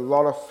 like a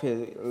lot of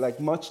his, like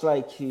much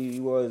like he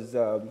was.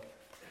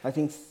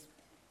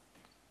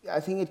 I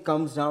think it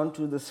comes down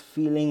to this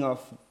feeling of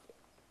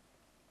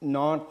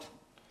not,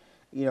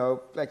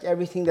 like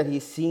everything that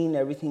he's seen,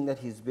 everything that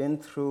he's been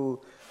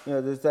through.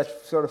 There's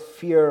that sort of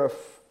fear of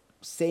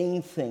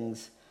saying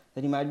things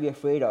that he might be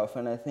afraid of,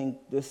 and I think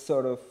this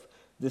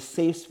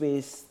safe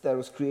space that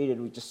was created,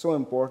 which is so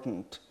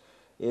important,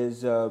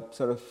 is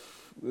it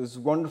was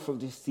wonderful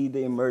to see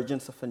the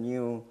emergence of a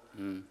new,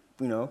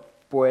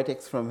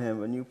 poetics from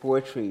him, a new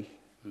poetry.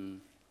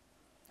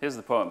 Here's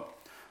the poem.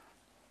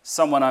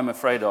 Someone I'm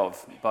Afraid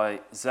Of by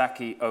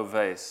Zaki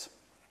Oveis.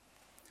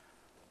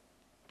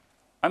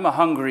 I'm a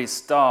hungry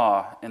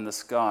star in the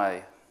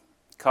sky,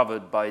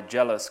 covered by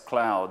jealous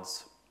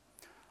clouds.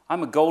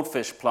 I'm a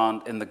goldfish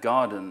plant in the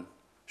garden,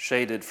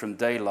 shaded from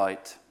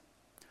daylight.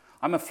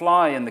 I'm a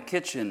fly in the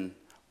kitchen,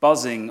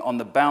 buzzing on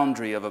the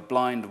boundary of a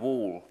blind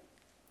wall.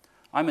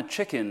 I'm a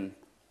chicken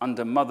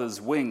under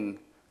mother's wing,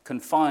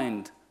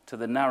 confined to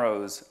the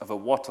narrows of a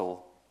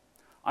wattle.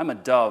 I'm a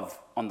dove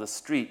on the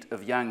street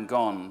of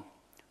Yangon,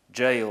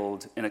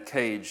 jailed in a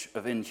cage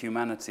of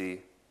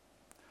inhumanity.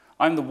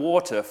 I'm the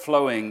water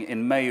flowing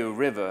in Mayu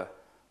River,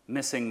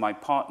 missing my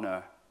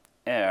partner,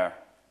 air.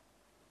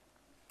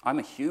 I'm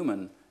a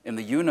human in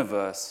the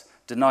universe,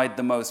 denied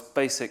the most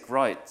basic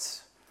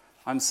rights.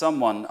 I'm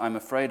someone I'm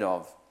afraid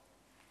of.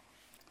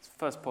 It's the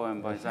first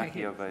poem by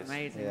Zaki Oveis.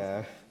 Amazing.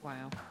 Yeah.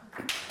 Wow.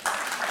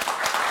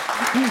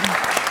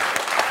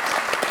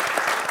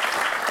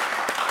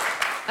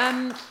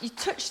 You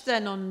touched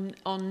then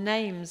on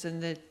names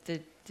and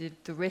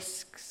the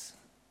risks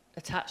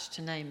attached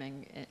to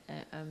naming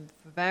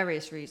for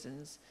various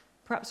reasons.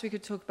 Perhaps we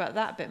could talk about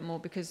that a bit more,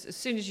 because as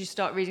soon as you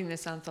start reading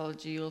this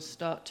anthology, you'll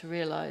start to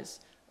realise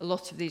a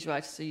lot of these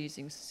writers are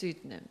using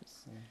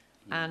pseudonyms.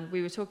 And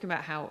we were talking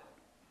about how,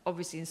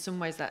 obviously, in some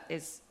ways that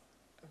is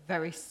a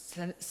very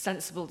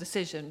sensible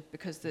decision,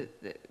 because the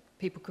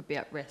people could be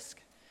at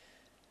risk.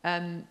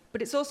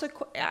 But it's also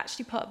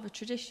actually part of a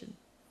tradition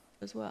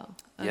as well,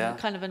 and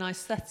kind of an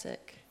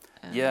aesthetic.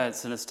 Yeah,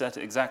 it's an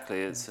aesthetic,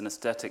 exactly. It's an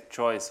aesthetic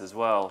choice as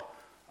well.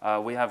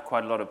 We have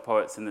quite a lot of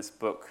poets in this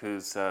book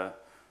whose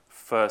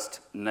first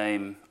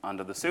name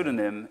under the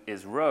pseudonym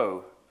is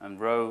Ro, and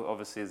Ro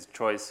obviously is a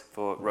choice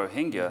for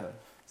Rohingya.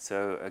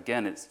 So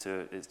again, it's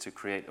to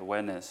create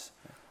awareness.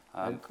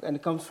 And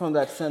it comes from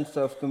that sense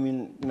of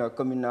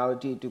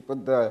communality, to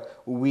put the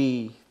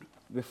we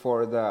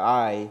before the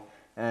I,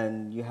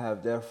 and you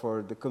have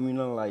therefore the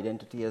communal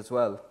identity as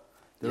well.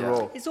 The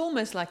role. It's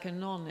almost like a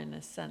non in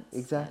a sense.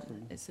 Exactly.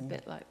 It's a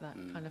bit like that,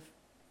 kind of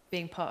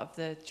being part of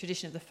the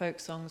tradition of the folk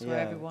songs where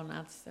everyone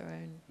adds their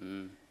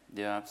own.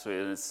 Yeah,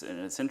 absolutely. And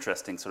it's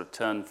interesting, sort of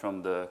turn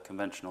from the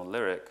conventional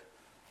lyric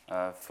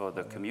for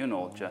the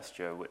communal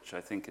gesture, which I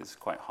think is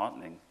quite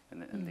heartening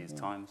in these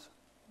times.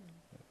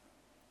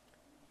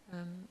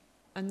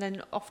 And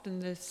then often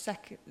there's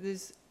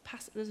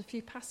a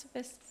few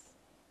pacifists.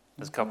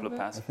 There's a couple of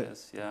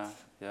pacifists, yeah.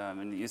 I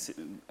mean, you see,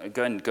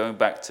 going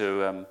back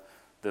to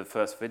the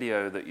first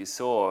video that you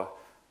saw,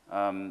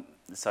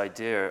 this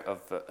idea of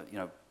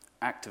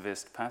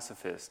activist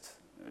pacifist,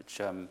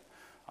 which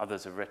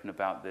others have written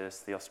about this.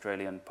 The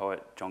Australian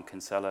poet John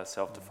Kinsella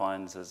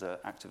self-defines as an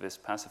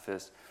activist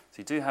pacifist. So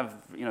you do have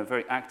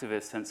very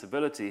activist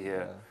sensibility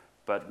here,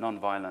 but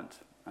non-violent,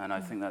 and I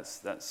think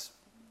that's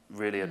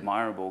really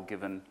admirable,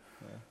 given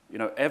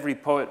every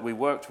poet we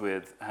worked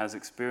with has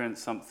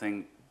experienced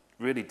something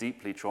really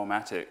deeply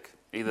traumatic.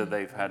 Either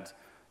they've had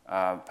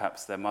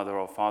perhaps their mother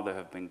or father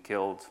have been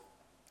killed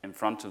in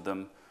front of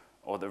them,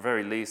 or at the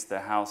very least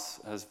their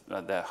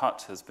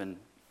hut has been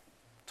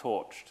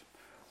torched,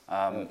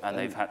 and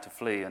they've had to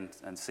flee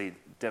and see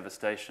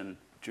devastation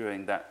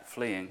during that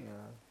fleeing.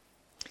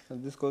 Yeah.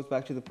 And this goes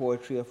back to the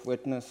poetry of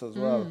witness as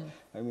well.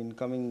 I mean,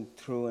 coming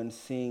through and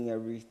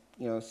seeing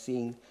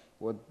seeing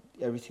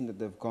everything that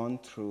they've gone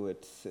through.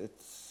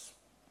 It's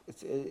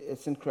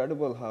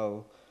incredible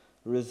how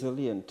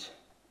resilient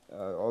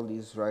all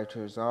these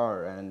writers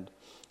are, and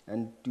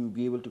to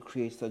be able to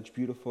create such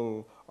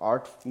beautiful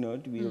art, to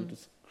be able to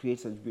create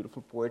such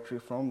beautiful poetry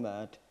from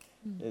that,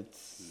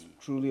 it's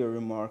truly a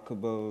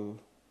remarkable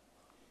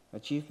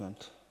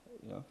achievement.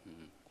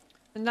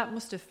 And that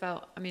must have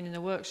felt, in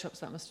the workshops,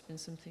 that must have been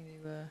something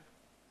you were,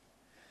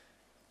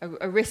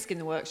 a risk in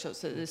the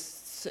workshops, that there's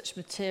such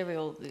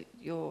material that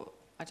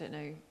I don't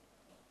know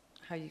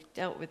how you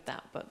dealt with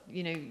that, but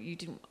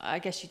I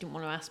guess you didn't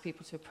want to ask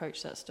people to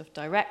approach that stuff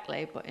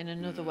directly, but in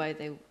another way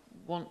they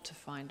want to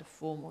find a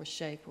form or a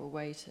shape or a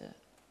way to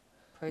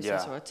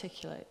process or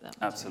articulate that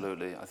material.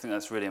 Absolutely. I think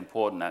that's really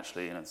important,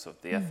 actually, sort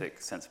of the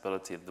ethic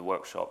sensibility of the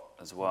workshop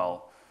as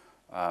well.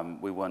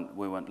 We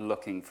weren't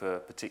looking for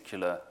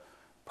particular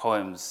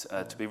poems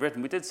to be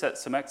written. We did set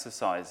some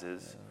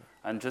exercises,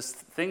 and just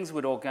things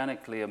would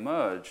organically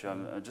emerge.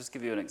 I'll just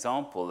give you an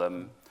example.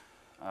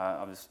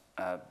 I was,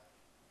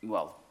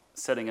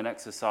 setting an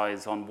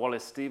exercise on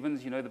Wallace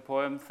Stevens. You know the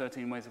poem,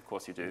 13 Ways? Of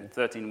course you do.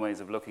 13 Ways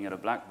of Looking at a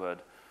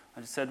Blackbird. I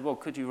just said, well,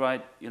 could you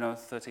write,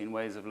 13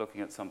 ways of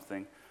looking at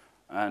something?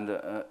 And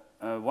a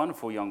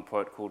wonderful young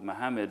poet called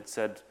Mohammed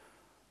said,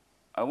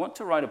 I want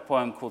to write a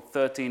poem called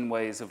 13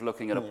 Ways of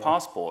Looking at a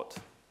Passport.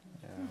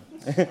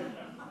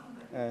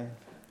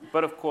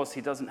 But of course,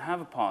 he doesn't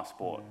have a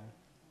passport.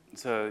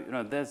 So,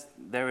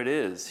 there it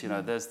is.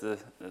 There's the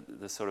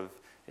sort of,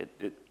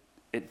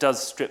 it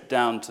does strip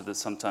down to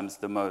sometimes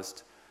the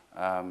most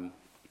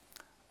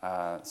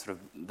sort of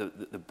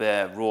the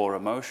bare, raw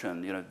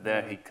emotion.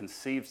 There he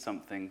conceived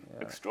something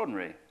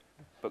extraordinary,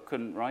 but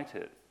couldn't write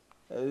it.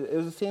 It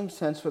was the same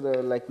sense for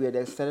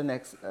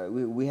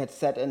we had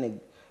set an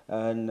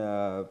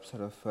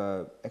sort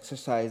of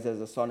exercise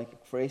as a sonic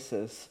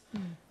ekphrasis,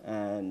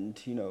 and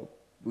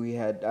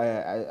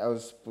I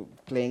was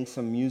playing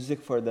some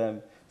music for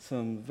them,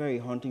 some very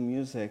haunting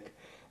music,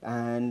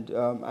 and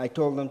I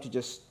told them to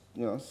just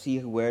see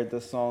where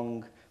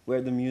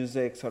the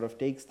music sort of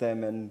takes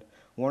them, and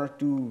one or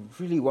two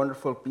really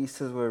wonderful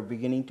pieces were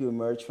beginning to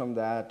emerge from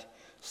that.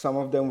 Some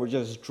of them were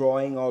just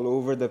drawing all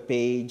over the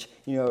page,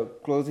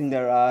 closing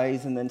their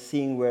eyes and then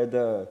seeing where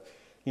the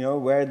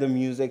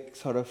music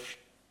sort of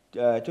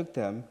took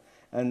them.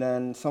 And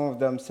then some of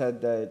them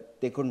said that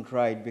they couldn't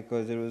write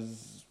because it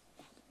was,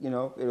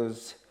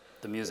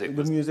 the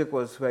music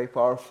was very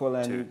powerful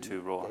and too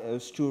raw. It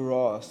was too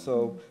raw.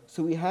 So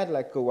we had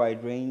like a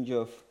wide range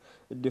of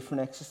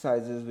different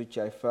exercises, which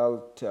I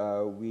felt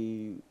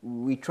we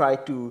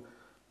tried to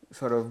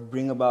sort of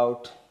bring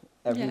about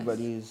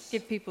everybody's...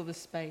 Give people the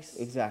space.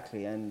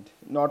 Exactly, and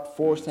not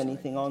force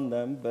anything on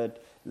them,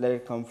 but let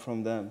it come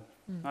from them.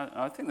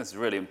 I think that's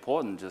really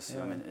important, just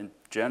in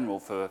general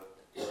for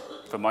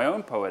my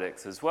own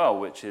poetics as well,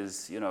 which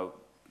is,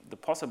 the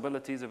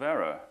possibilities of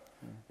error.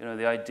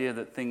 The idea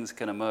that things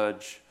can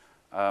emerge,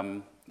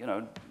 not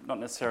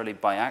necessarily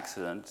by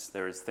accident,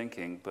 there is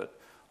thinking, but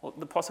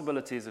the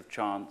possibilities of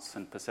chance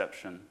and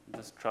perception,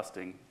 just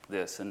trusting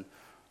this. And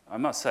I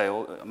must say,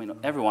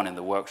 everyone in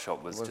the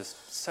workshop was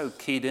just so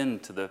keyed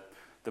into to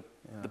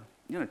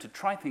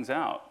try things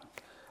out.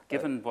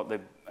 Given what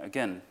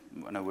again,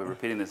 I know we're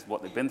repeating this,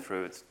 what they've been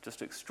through, it's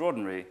just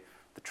extraordinary,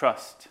 the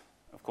trust.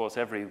 Of course,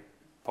 every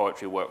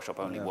poetry workshop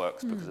only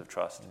works because of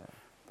trust.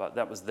 But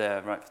that was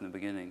there right from the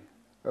beginning.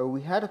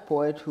 We had a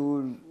poet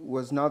who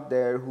was not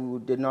there, who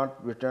did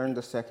not return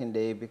the second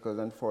day because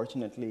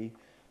unfortunately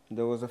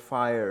there was a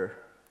fire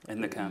in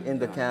the camp. In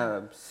the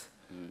camps.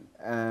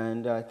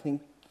 And I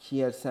think he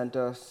had sent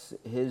us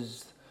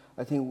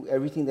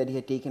everything that he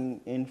had taken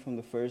in from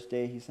the first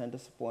day, he sent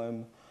us a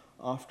poem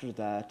after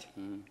that.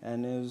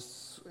 And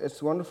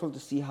it's wonderful to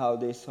see how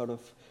they sort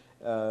of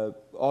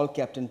all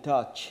kept in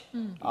touch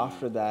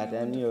after that.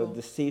 And,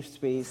 the safe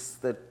space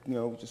that,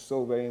 which is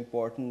so very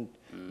important,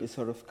 is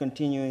sort of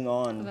continuing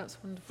on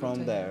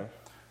from there.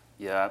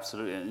 Yeah,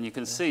 absolutely. And you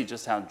can see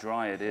just how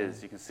dry it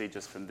is. You can see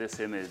just from this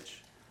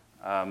image.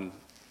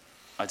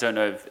 I don't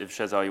know if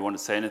Shezar, you want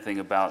to say anything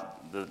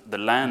about the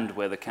land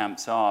where the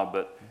camps are,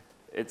 but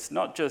it's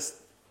not just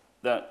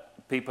that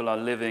people are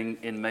living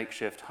in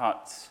makeshift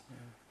huts,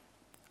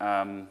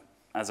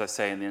 as I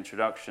say in the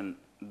introduction,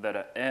 that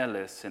are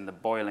airless in the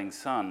boiling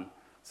sun,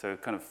 so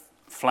kind of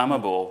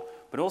flammable,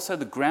 but also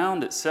the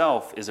ground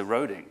itself is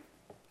eroding.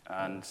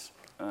 And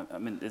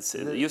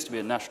it used to be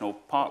a national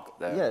park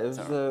there. Yeah, it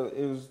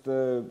was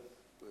the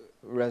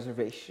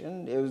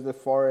reservation, it was the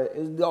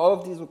forest, all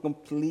of these were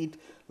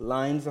complete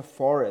lines of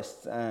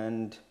forests,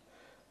 and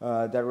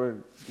that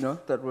were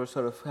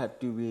sort of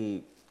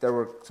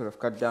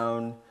cut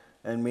down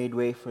and made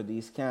way for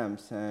these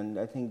camps. And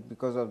I think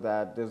because of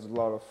that, there's a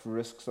lot of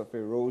risks of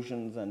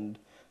erosions and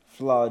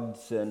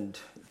floods and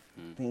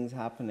things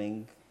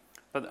happening.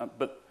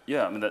 But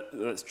yeah,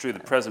 that's true. The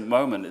present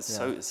moment is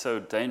so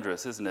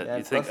dangerous, isn't it? Yeah,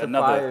 you think plus the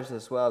fires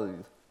as well.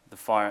 The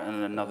fire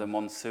and another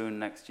monsoon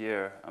next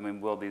year.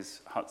 Will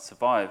these huts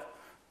survive?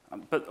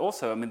 But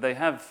also, they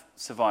have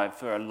survived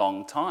for a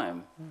long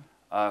time.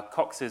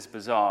 Cox's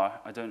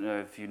Bazaar, I don't know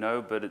if you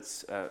know, but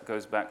it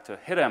goes back to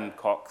Hiram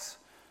Cox,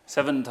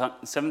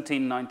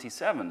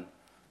 1797.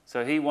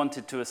 So he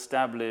wanted to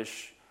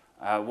establish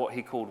what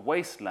he called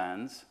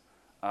wastelands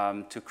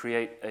to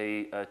create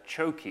a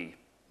chowkee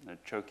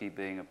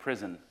being a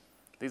prison.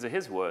 These are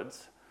his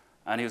words.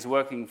 And he was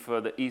working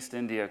for the East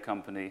India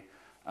Company,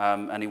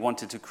 and he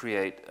wanted to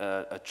create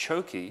a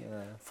chowkee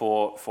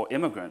for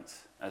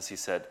immigrants, as he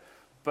said.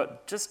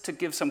 But just to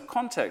give some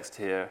context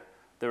here,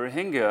 the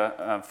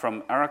Rohingya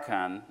from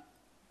Arakan,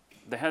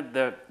 they had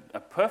a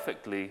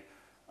perfectly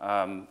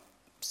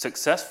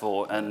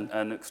successful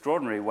and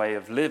extraordinary way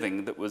of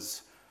living that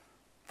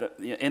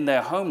in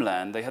their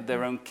homeland, they had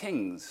their own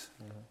kings,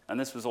 and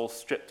this was all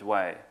stripped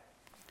away.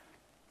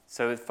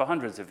 So for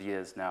hundreds of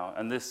years now,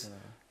 and this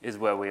is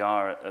where we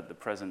are at the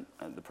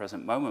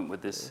present moment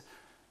with this.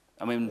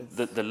 I mean,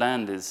 the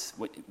land is.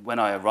 When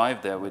I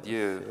arrived there with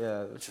you,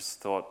 I just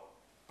thought,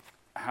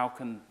 how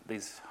can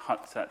these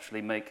huts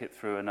actually make it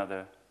through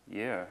another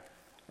year?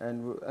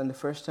 And the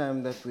first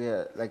time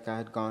that I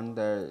had gone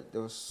there,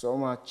 there was so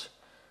much.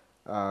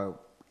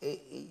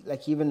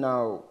 Like even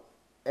now,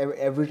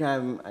 every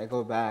time I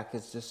go back,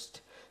 it's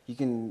just you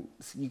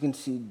can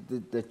see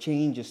the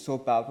change is so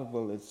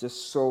palpable. It's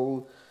just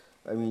so.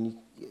 I mean,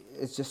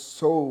 it's just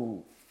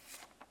so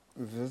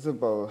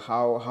visible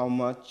how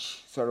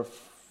much sort of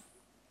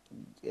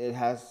it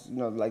has,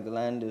 like the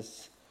land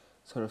is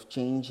sort of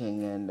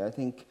changing, and I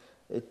think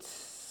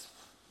it's,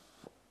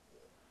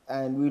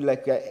 and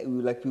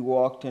we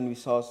walked and we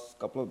saw a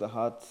couple of the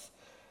huts,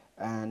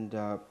 and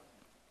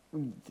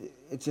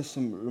it's just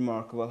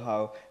remarkable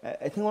how,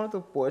 I think one of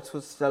the poets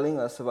was telling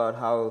us about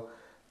how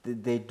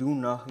they do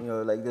not,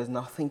 like there's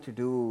nothing to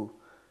do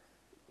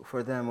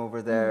for them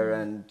over there,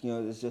 and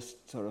there's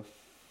just sort of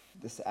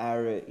this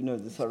arid,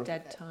 this sort of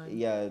dead time.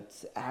 Yeah,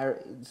 it's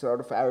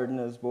sort of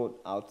aridness both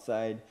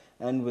outside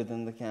and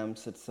within the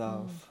camps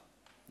itself.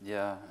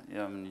 Yeah.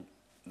 I mean,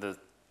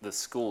 the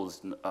schools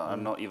are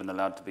not even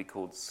allowed to be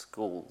called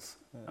schools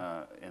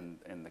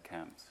in the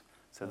camps.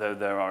 So though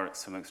there are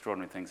some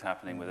extraordinary things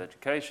happening with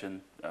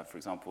education, for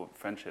example,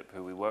 Friendship,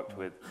 who we worked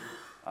with,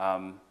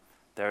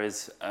 there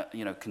is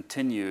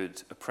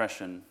continued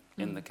oppression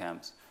in the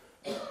camps.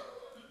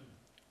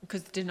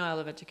 Because denial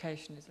of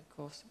education is, of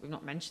course, we've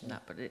not mentioned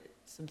that, but it's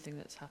something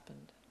that's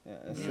happened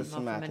It's in Myanmar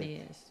systematic. for many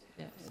years.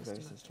 Yeah, It's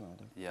very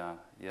systematic.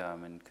 Yeah. I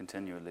mean,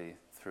 continually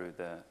through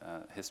the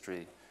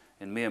history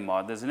in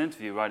Myanmar. There's an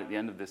interview right at the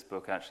end of this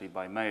book, actually,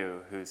 by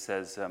Mayu, who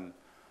says,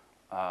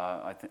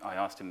 I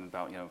asked him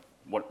about,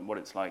 what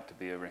it's like to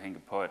be a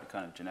Rohingya poet, a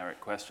kind of generic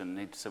question. And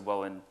he said,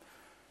 well, in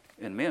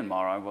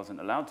Myanmar, I wasn't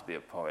allowed to be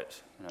a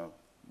poet.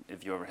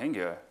 If you're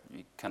Rohingya,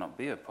 you cannot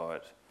be a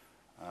poet.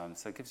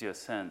 So it gives you a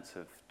sense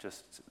of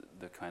just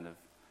the kind of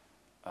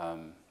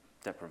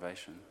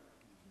deprivation.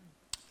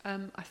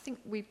 I think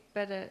we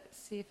better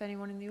see if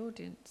anyone in the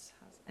audience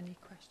has any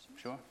questions.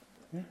 Sure.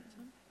 Yeah.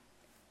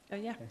 Oh,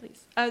 yeah,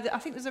 please. I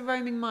think there's a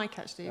roaming mic,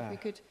 actually, if we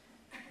could,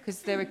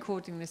 because they're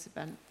recording this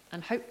event,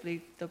 and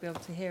hopefully they'll be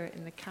able to hear it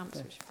in the camps,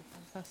 which would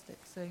be fantastic.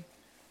 So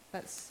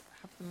let's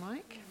have the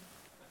mic.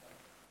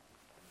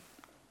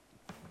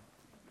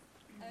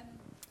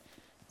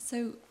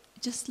 So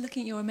just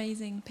looking at your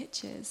amazing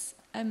pictures,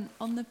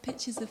 on the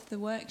pictures of the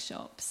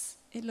workshops,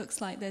 it looks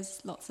like there's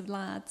lots of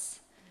lads,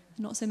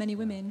 not so many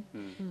women.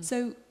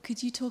 So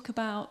could you talk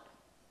about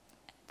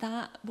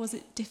that? Was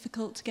it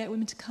difficult to get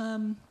women to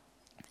come?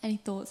 Any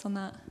thoughts on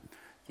that?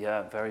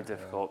 Yeah, very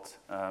difficult.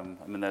 I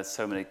mean, there's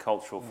so many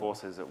cultural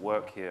forces at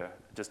work here.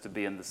 Just to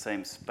be in the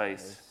same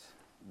space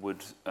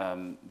would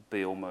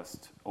be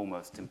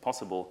almost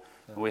impossible.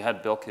 We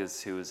had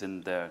Bilkis, who was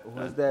in there.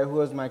 Who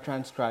was my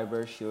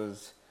transcriber. It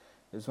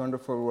was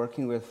wonderful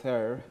working with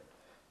her,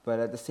 but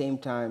at the same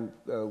time,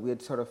 we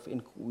had sort of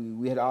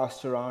we had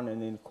asked her on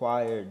and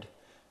inquired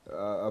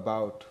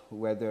about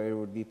whether it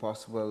would be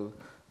possible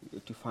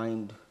to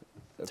find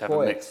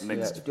poets,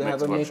 to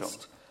have a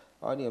mixed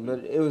audience,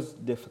 but it was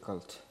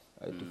difficult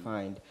to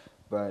find.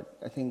 But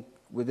I think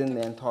within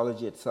the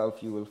anthology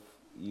itself,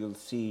 you'll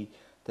see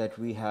that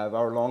we have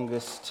our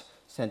longest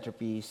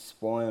centerpiece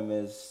poem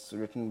is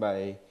written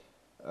by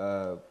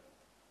a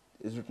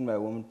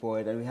woman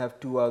poet, and we have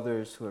two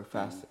others who are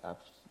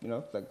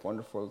like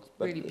wonderful.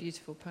 But Really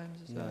beautiful poems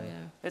as well,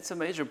 yeah. It's a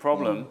major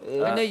problem.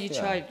 I know you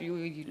tried.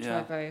 You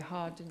tried very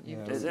hard, didn't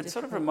you? Yeah. It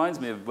sort of reminds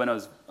me of when I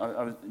was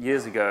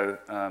years ago.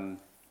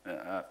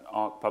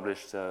 ARC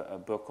published a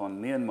book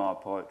on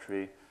Myanmar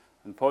poetry,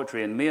 and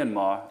poetry in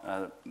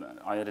Myanmar.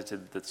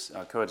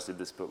 I co-edited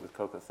this book with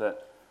Coco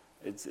Thet.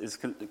 It's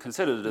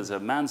considered as a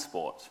man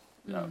sport.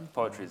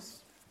 Poetry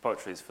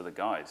is for the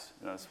guys.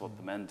 That's what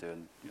the men do,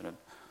 and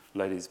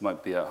ladies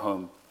might be at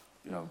home,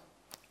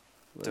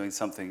 doing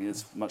something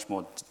is much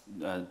more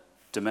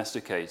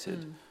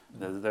domesticated.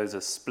 Those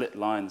are split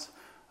lines,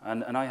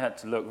 and I had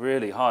to look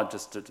really hard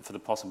just for the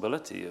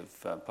possibility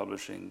of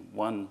publishing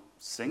one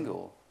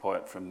single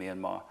poet from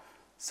Myanmar.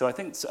 So I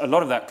think a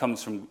lot of that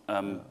comes from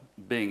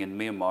being in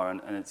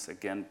Myanmar, and it's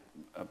again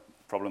a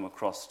problem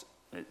across,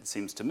 it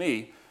seems to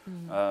me,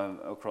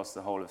 across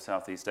the whole of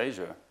Southeast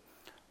Asia.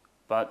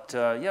 But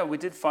we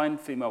did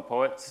find female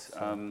poets.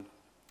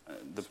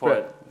 The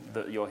poet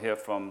that you'll hear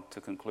from to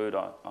conclude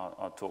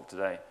our talk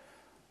today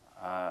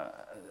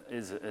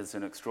is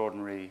an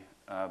extraordinary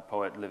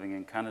poet living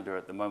in Canada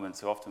at the moment.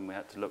 So often we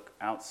had to look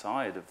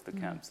outside of the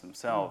camps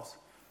themselves.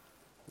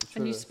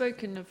 And you've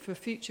spoken of for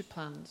future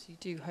plans. You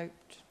do hope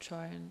to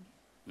try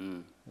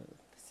and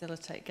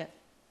facilitate,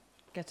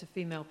 get a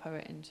female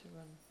poet into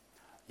run.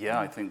 Yeah,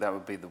 I think that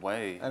would be the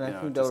way. And I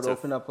think that would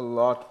open up a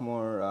lot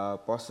more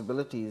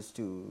possibilities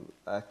to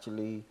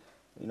actually,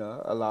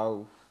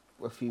 allow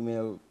a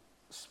female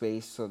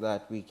space so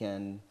that we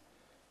can,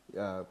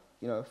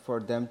 for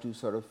them to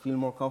sort of feel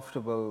more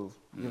comfortable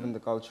given the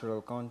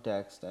cultural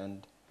context,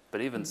 and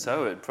But even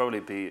so, it'd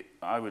probably be,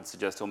 I would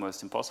suggest,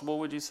 almost impossible,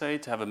 would you say,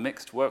 to have a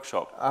mixed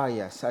workshop?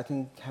 Yes, I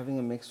think having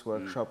a mixed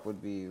workshop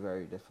would be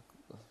very difficult.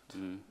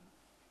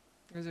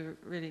 It was a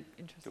really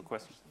interesting Good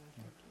question.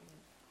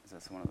 Is there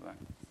someone at the back?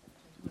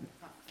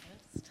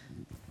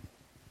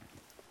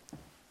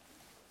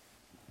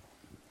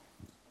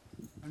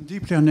 I'm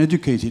deeply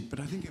uneducated, but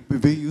I think it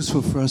would be very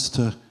useful for us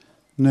to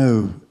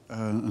know,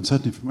 and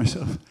certainly for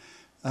myself,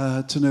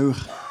 to know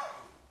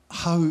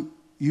how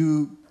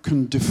you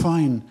can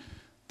define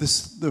the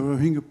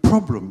Rohingya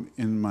problem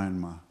in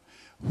Myanmar.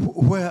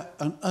 Where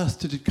on earth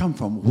did it come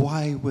from?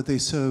 Why were they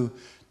so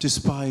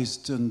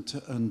despised and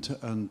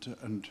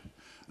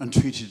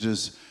treated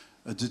as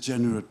a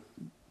degenerate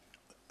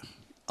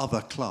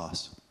other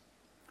class?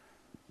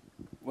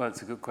 Well,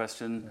 it's a good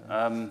question.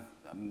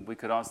 We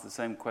could ask the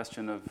same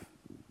question of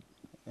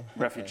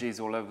refugees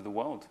all over the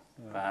world,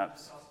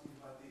 perhaps.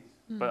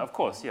 But of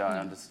course, I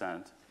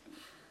understand.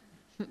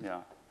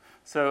 Yeah.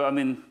 So, I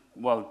mean,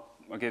 well,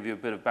 I gave you a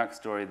bit of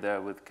backstory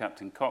there with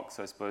Captain Cox.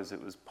 I suppose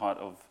it was part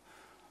of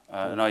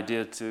an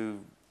idea to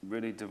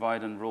really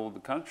divide and rule the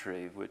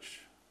country,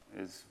 which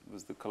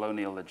was the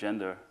colonial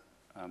agenda.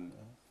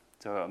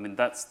 So, I mean,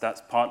 that's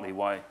partly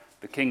why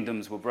the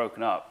kingdoms were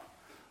broken up.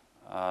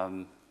 I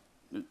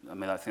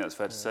mean, I think that's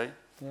fair to say.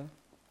 Yeah.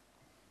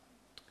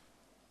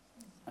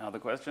 Another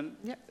question?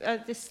 Yeah,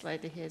 this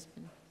lady here has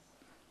been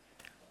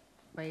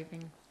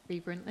waving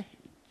vibrantly.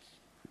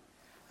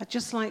 I'd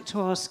just like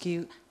to ask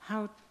you,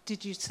 how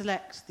did you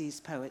select these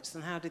poets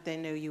and how did they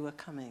know you were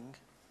coming?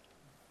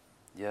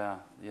 Yeah,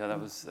 that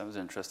was an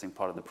interesting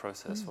part of the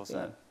process,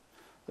 wasn't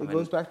it? It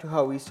goes back to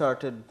how we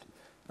started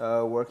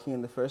working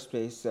in the first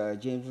place.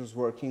 James was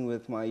working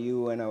with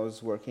Mayu and I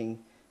was working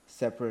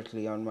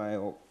separately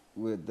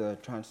with the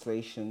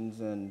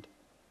translations, and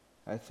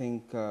I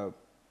think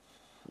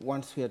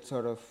once we had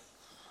sort of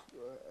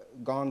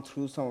gone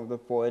through some of the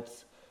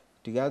poets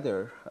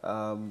together,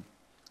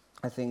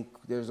 I think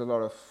there's a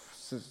lot of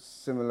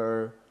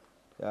similar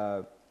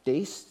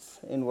tastes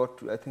in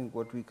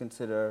what we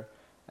consider,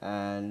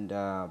 and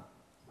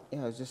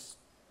it's just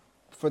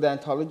for the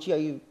anthology. Are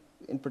you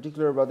in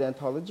particular about the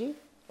anthology,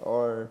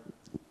 or?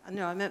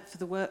 No, I meant for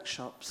the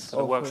workshops. For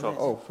the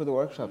workshops. For the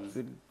workshops.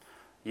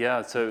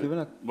 Yeah, so,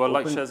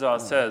 like Shezar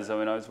says, I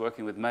mean, I was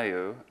working with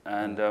Mayu,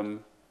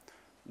 and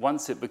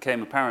once it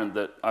became apparent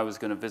that I was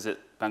going to visit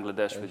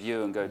Bangladesh with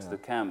you and go to the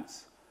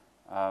camps,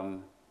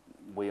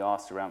 we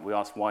asked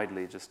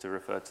widely, just to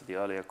refer to the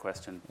earlier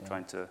question,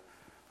 trying to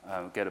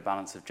get a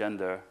balance of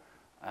gender.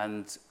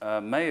 And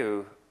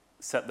Mayu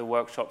set the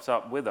workshops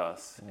up with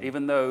us,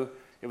 even though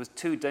it was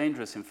too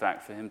dangerous, in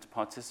fact, for him to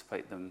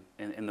participate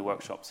in the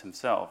workshops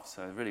himself.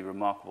 So a really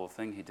remarkable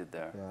thing he did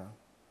there. Yeah.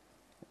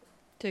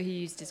 So he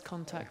used his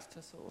contacts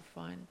to sort of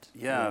find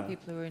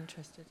people who were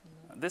interested in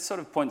that. This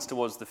sort of points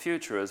towards the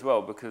future as well,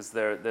 because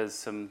there's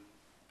some,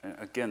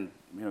 again,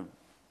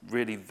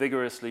 really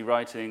vigorously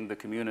writing the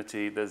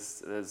community.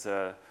 There's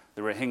the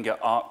Rohingya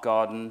Art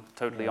Garden,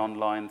 totally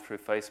online through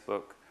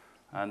Facebook,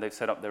 and they've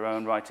set up their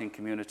own writing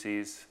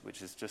communities,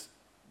 which is just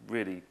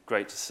really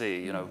great to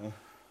see.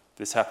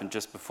 This happened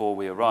just before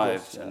we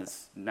arrived, and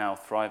it's now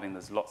thriving.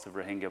 There's lots of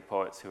Rohingya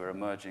poets who are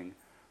emerging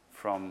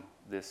from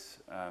this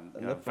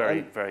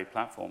very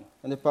platform.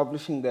 And they're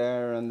publishing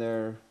there, and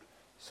they're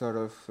sort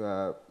of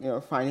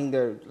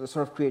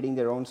creating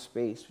their own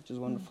space, which is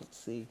wonderful to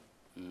see.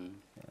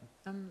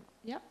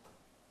 Yeah.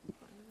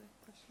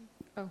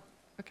 Oh,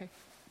 okay.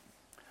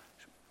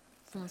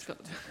 Someone's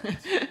got to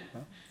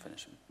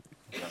finish it.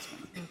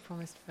 I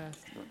promised first.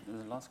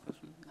 The last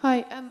question.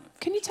 Hi.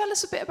 Can you tell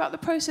us a bit about the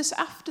process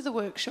after the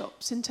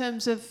workshops in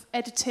terms of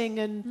editing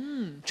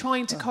and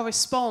trying to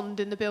correspond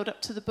in the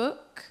build-up to the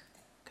book?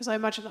 Because I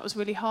imagine that was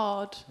really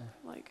hard,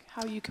 like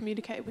how you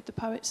communicated with the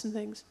poets and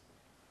things.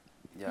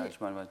 Yeah, do you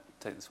mind if I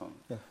take this one?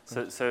 Yeah.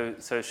 So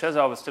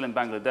Shezar was still in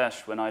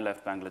Bangladesh when I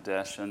left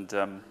Bangladesh, and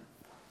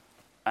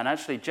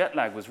actually jet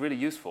lag was really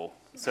useful.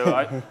 So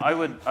I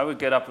would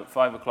get up at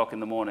 5 o'clock in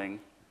the morning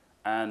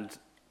and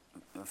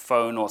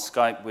phone or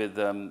Skype with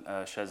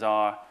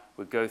Shezar.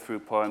 Would go through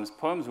poems.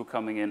 Poems were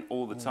coming in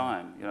all the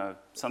time.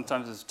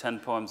 Sometimes it's 10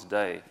 poems a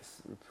day.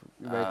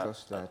 Very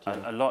close to that.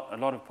 Yeah. A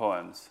lot of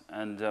poems,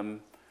 and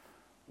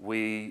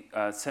we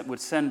would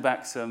send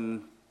back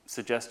some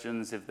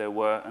suggestions if there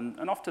were,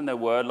 and often there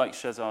were. Like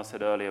Shezar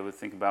said earlier, we'd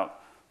think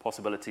about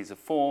possibilities of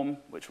form,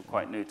 which were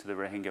quite new to the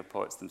Rohingya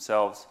poets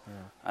themselves,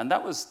 and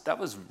that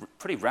was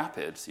pretty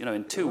rapid.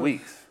 In 2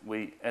 weeks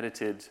we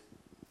edited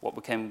what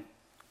became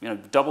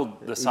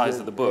doubled the size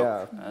of the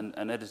book,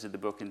 and edited the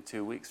book in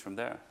 2 weeks from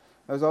there.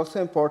 It was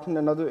also important.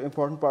 Another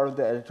important part of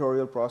the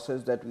editorial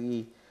process that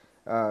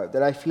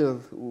that I feel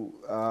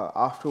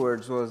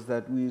afterwards was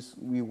that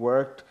we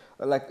worked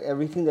like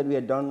everything that we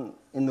had done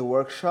in the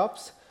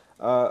workshops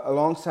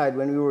alongside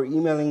when we were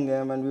emailing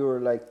them and we were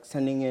like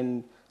sending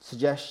in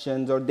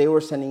suggestions, or they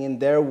were sending in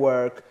their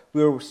work.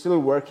 We were still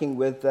working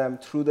with them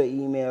through the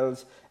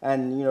emails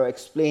and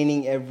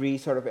explaining every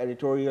sort of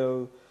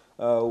editorial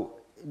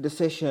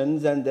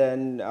decisions, and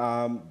then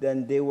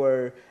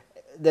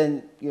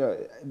then,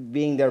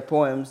 being their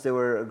poems, they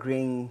were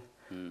agreeing.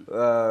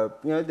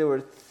 They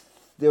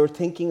were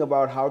thinking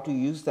about how to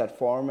use that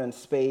form and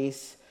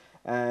space,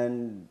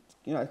 and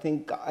I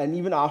think, and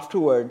even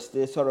afterwards,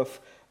 they sort of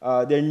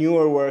their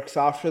newer works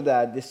after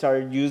that, they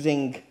started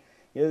using.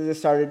 They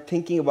started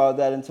thinking about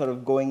that and sort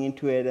of going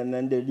into it, and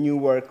then their new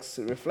works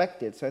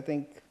reflected. So I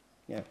think,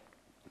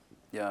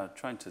 yeah,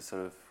 trying to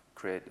sort of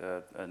create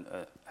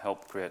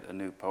help create a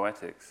new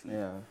poetics.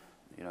 And,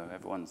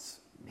 everyone's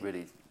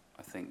really,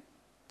 I think,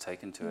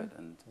 taken to it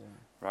and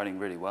writing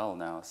really well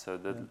now. So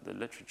the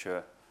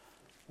literature,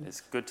 it's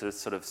good to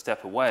sort of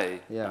step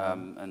away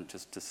and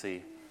just to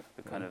see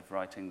the kind of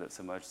writing that's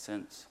emerged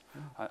since.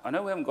 I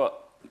know we haven't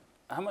got.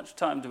 How much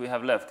time do we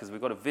have left? Because we've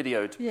got a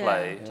video to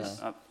play.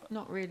 Just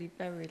not really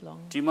very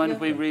long. Do you mind if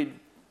we read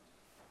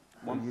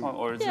one part,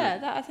 or is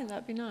I think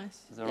that'd be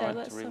nice. Is that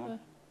right to read one?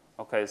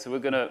 Okay, so we're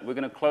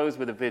gonna close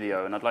with a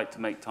video, and I'd like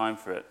to make time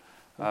for it.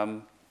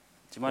 Do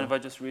you mind if I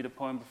just read a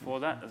poem before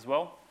that as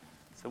well?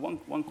 So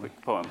one quick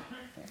poem.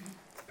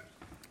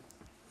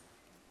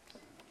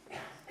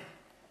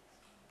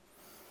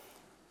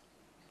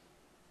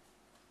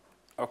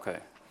 Okay,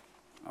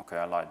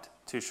 I lied.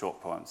 2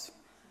 short poems.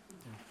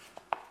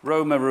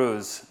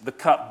 Romeroos, the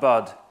cut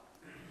bud.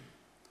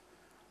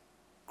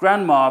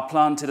 Grandma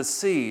planted a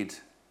seed.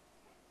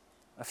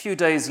 A few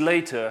days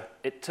later,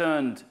 it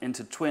turned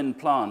into twin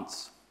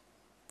plants.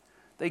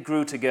 They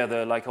grew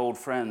together like old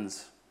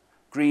friends,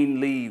 green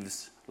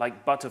leaves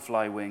like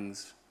butterfly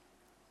wings.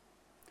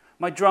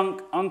 My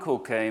drunk uncle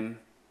came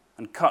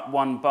and cut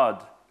one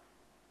bud,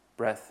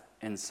 breath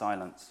in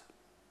silence.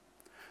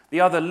 The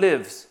other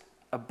lives,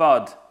 a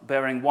bud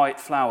bearing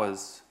white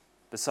flowers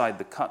beside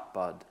the cut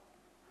bud.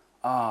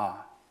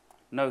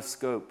 No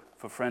scope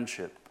for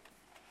friendship.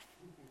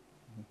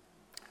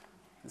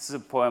 This is a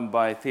poem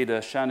by Theda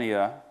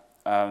Shania.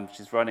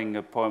 She's writing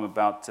a poem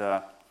about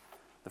the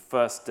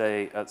first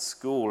day at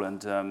school,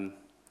 and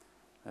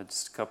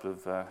just a couple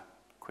of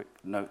quick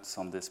notes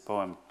on this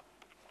poem.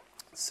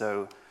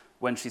 So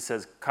when she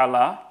says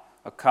kala,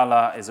 a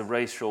kala is a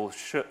racial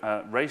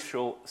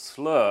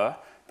slur,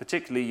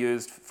 particularly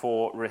used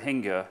for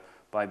Rohingya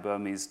by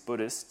Burmese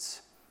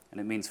Buddhists,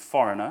 and it means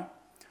foreigner.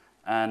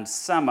 And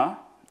Sama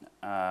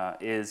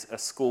is a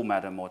school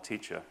madam or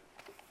teacher.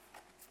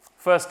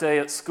 First day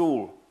at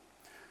school.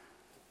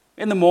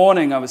 In the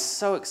morning, I was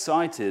so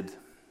excited.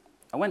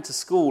 I went to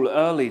school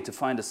early to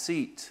find a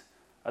seat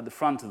at the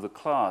front of the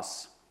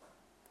class.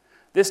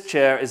 This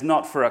chair is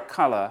not for a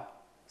color,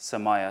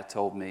 Samaya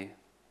told me.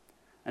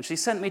 And she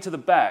sent me to the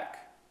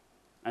back,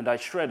 and I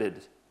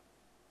shredded.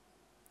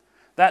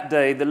 That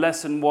day, the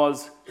lesson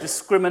was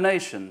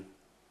discrimination,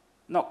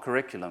 not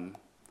curriculum.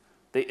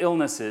 The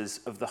illnesses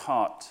of the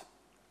heart.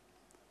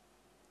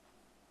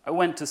 I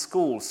went to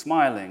school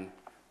smiling,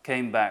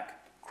 came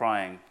back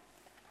crying.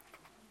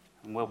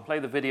 And we'll play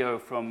the video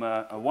from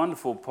a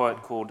wonderful poet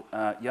called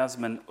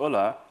Yasmin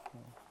Ullah,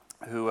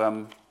 who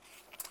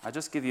I'll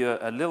just give you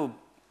a little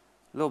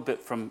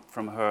bit from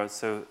her,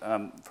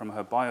 from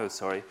her bio.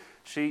 Sorry,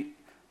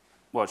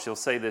 she'll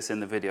say this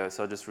in the video,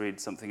 so I'll just read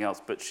something else.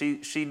 But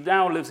she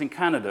now lives in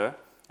Canada,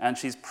 and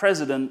she's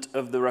president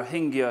of the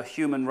Rohingya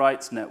Human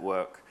Rights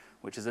Network,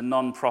 which is a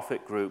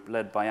non-profit group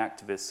led by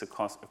activists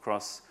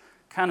across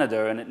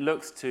Canada, and it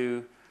looks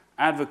to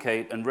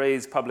advocate and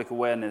raise public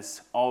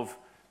awareness of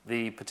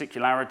the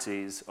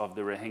particularities of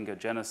the Rohingya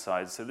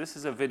genocide. So this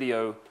is a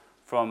video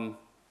from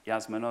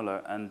Yasmin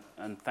Ullah, and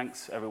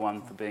thanks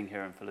everyone for being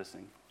here and for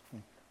listening.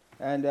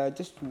 And I'd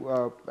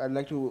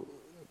like to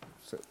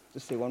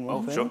just say one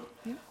more thing. Sure.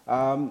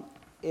 Yeah.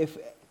 If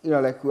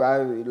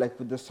like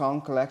with the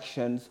song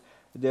collections,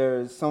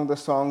 there's some of the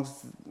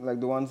songs, like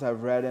the ones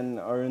I've read and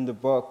are in the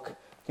book,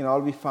 can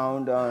all be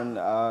found on,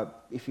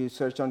 if you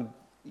search on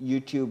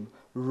YouTube,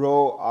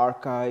 Raw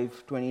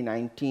Archive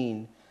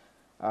 2019.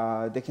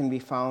 They can be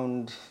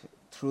found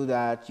through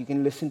that. You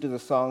can listen to the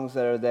songs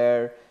that are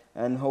there,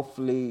 and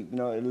hopefully,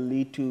 it'll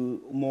lead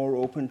to more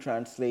open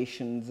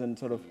translations and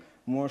sort of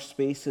more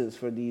spaces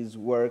for these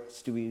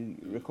works to be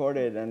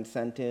recorded and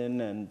sent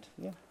in, and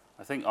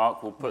I think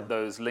ARC will put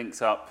those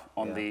links up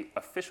on the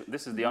official.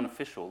 This is the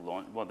unofficial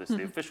launch. Well, this is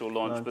the official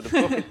launch, but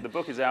the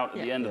book is out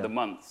at the end of the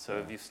month. So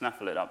if you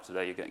snaffle it up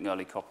today, you're getting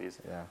early copies.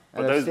 Yeah.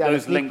 But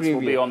those links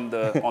will be on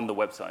the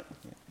website.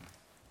 Yeah.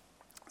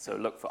 So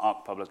look for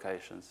ARC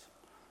Publications.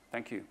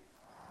 Thank you.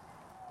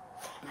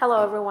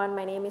 Hello, everyone.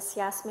 My name is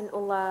Yasmin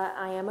Ullah.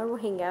 I am a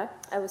Rohingya.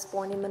 I was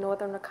born in the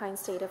northern Rakhine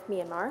state of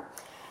Myanmar.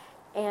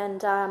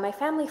 And my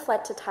family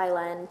fled to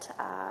Thailand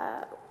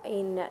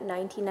in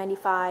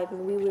 1995,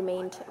 and we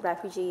remained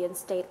refugee and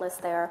stateless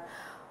there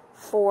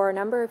for a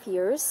number of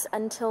years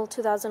until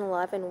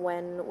 2011,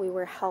 when we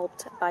were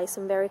helped by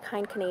some very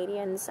kind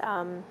Canadians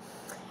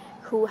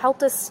who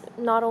helped us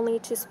not only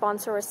to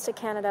sponsor us to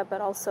Canada,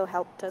 but also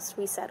helped us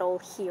resettle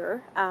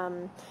here.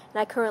 And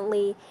I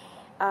currently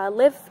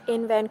live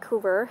in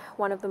Vancouver,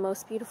 one of the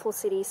most beautiful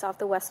cities off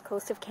the west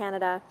coast of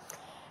Canada.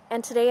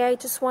 And today I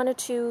just wanted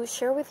to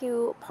share with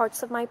you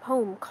parts of my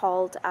poem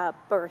called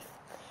Birth.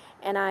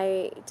 And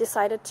I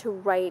decided to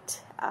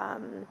write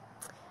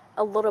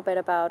a little bit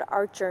about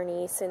our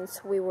journey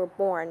since we were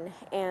born,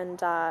 and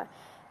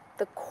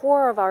the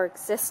core of our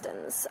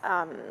existence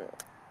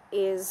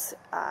is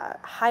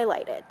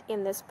highlighted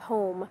in this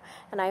poem,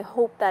 and I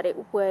hope that it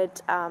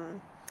would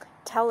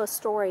tell a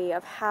story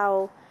of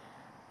how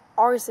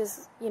ours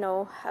is,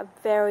 a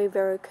very,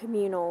 very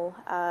communal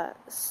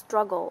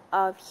struggle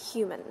of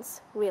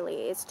humans,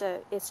 really.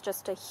 It's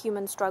just a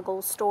human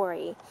struggle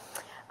story.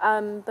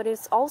 But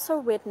it's also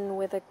written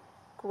with a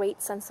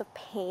great sense of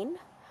pain.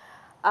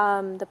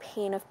 The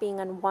pain of being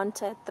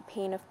unwanted, the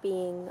pain of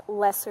being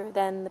lesser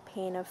than, the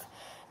pain of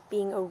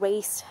being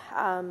erased,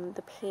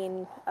 the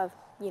pain of,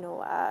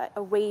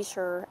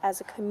 erasure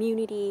as a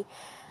community,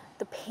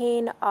 the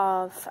pain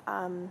of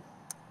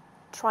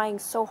trying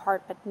so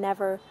hard but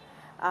never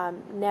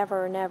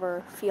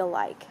feel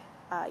like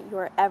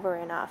you're ever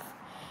enough.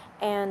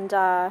 And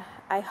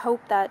I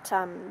hope that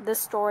this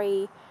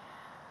story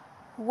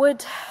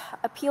would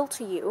appeal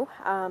to you,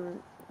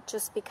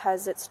 just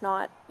because it's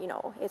not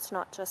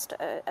just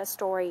a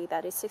story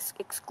that is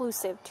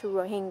exclusive to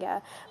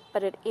Rohingya,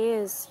 but it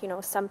is,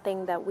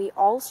 something that we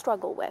all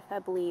struggle with, I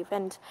believe.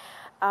 And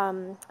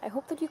I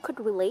hope that you could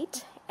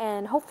relate,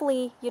 and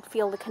hopefully you'd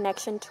feel the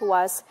connection to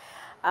us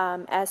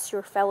as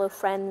your fellow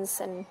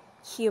friends and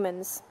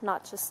humans,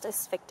 not just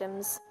as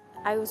victims.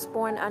 I was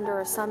born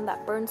under a sun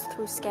that burns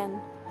through skin.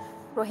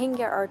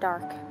 Rohingya are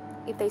dark.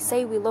 If they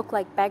say we look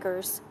like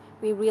beggars,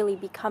 we really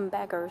become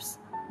beggars.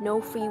 No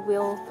free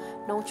will,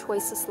 no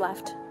choices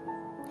left.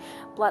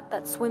 Blood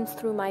that swims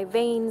through my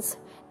veins,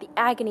 the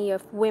agony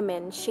of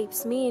women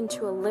shapes me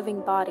into a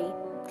living body.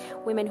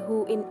 Women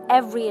who in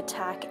every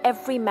attack,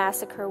 every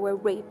massacre were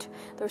raped,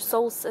 their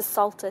souls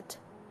assaulted.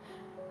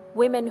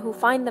 Women who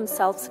find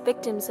themselves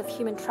victims of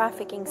human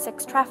trafficking,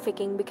 sex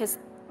trafficking, because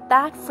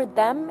that for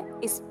them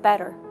is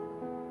better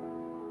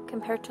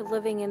compared to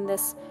living in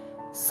this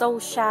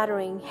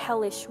soul-shattering,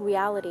 hellish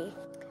reality.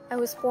 I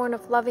was born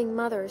of loving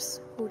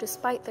mothers who,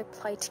 despite their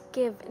plight,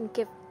 give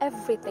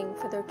everything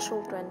for their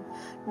children,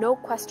 no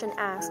question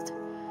asked.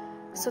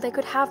 So they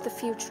could have the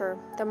future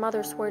their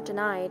mothers were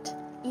denied,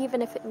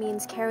 even if it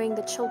means carrying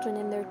the children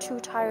in their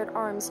too tired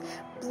arms,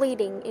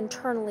 bleeding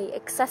internally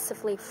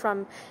excessively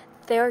from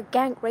their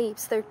gang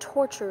rapes, their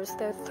tortures,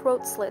 their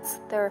throat slits,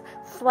 their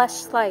flesh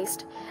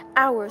sliced,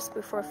 hours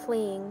before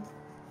fleeing.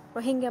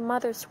 Rohingya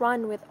mothers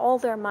run with all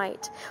their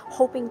might,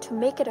 hoping to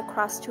make it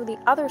across to the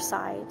other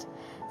side.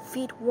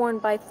 Feet worn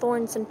by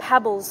thorns and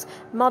pebbles,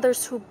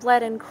 mothers who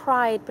bled and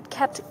cried but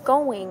kept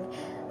going.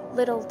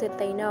 Little did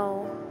they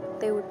know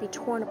they would be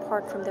torn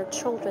apart from their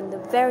children the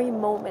very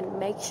moment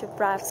makeshift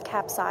rafts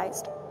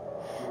capsized.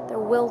 Their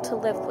will to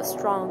live was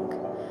strong,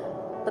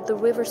 but the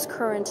river's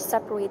current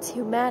separates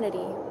humanity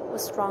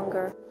was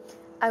stronger.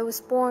 I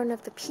was born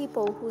of the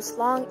people whose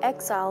long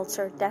exiles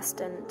are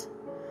destined.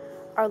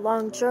 Our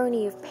long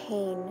journey of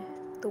pain,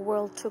 the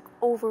world took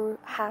over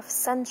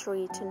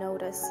half-century to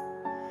notice.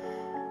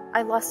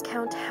 I lost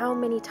count how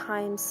many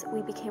times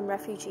we became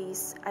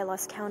refugees. I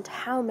lost count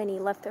how many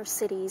left their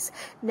cities,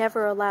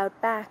 never allowed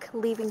back,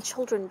 leaving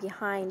children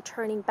behind,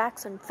 turning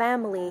backs on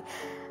family,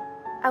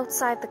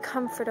 outside the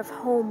comfort of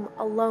home,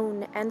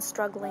 alone and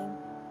struggling.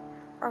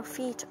 Our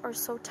feet are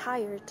so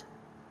tired.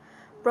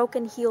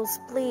 Broken heels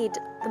bleed,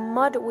 the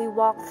mud we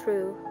walk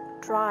through,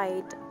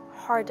 dried,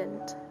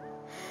 hardened.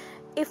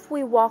 If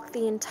we walk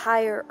the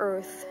entire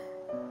earth,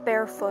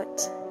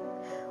 barefoot,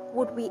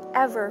 would we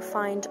ever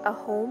find a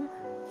home?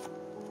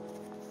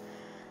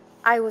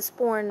 I was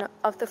born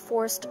of the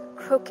forced,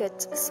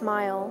 crooked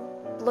smile,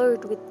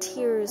 blurred with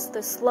tears,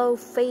 the slow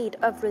fade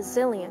of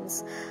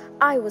resilience.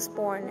 I was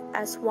born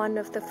as one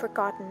of the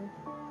forgotten,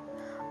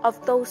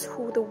 of those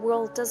who the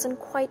world doesn't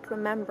quite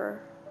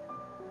remember.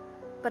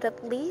 But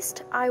at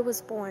least I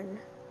was born,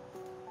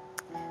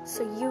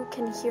 so you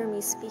can hear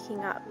me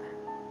speaking up,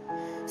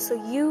 so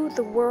you,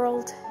 the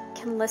world,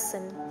 can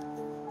listen.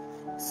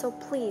 So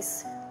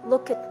please,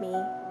 look at me,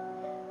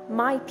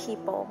 my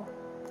people,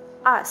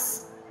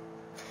 us,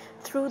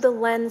 through the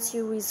lens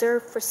you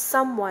reserve for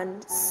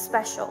someone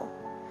special,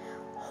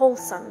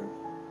 wholesome,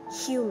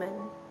 human,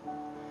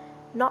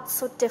 not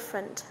so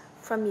different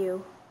from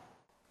you.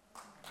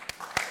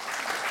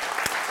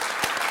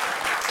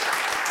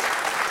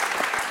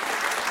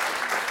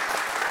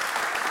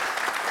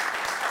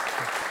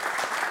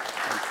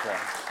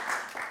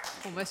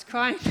 Almost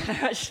crying there,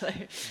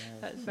 actually.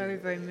 That's very,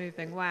 very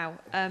moving. Wow.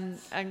 And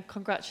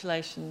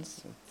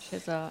congratulations,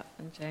 Shizar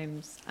and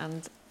James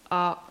and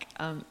Ark,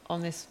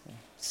 on this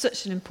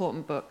such an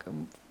important book.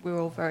 And we're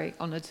all very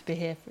honoured to be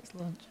here for its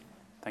launch.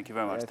 Thank you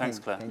very much. Thanks,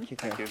 Claire. Thank you.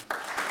 Thank you.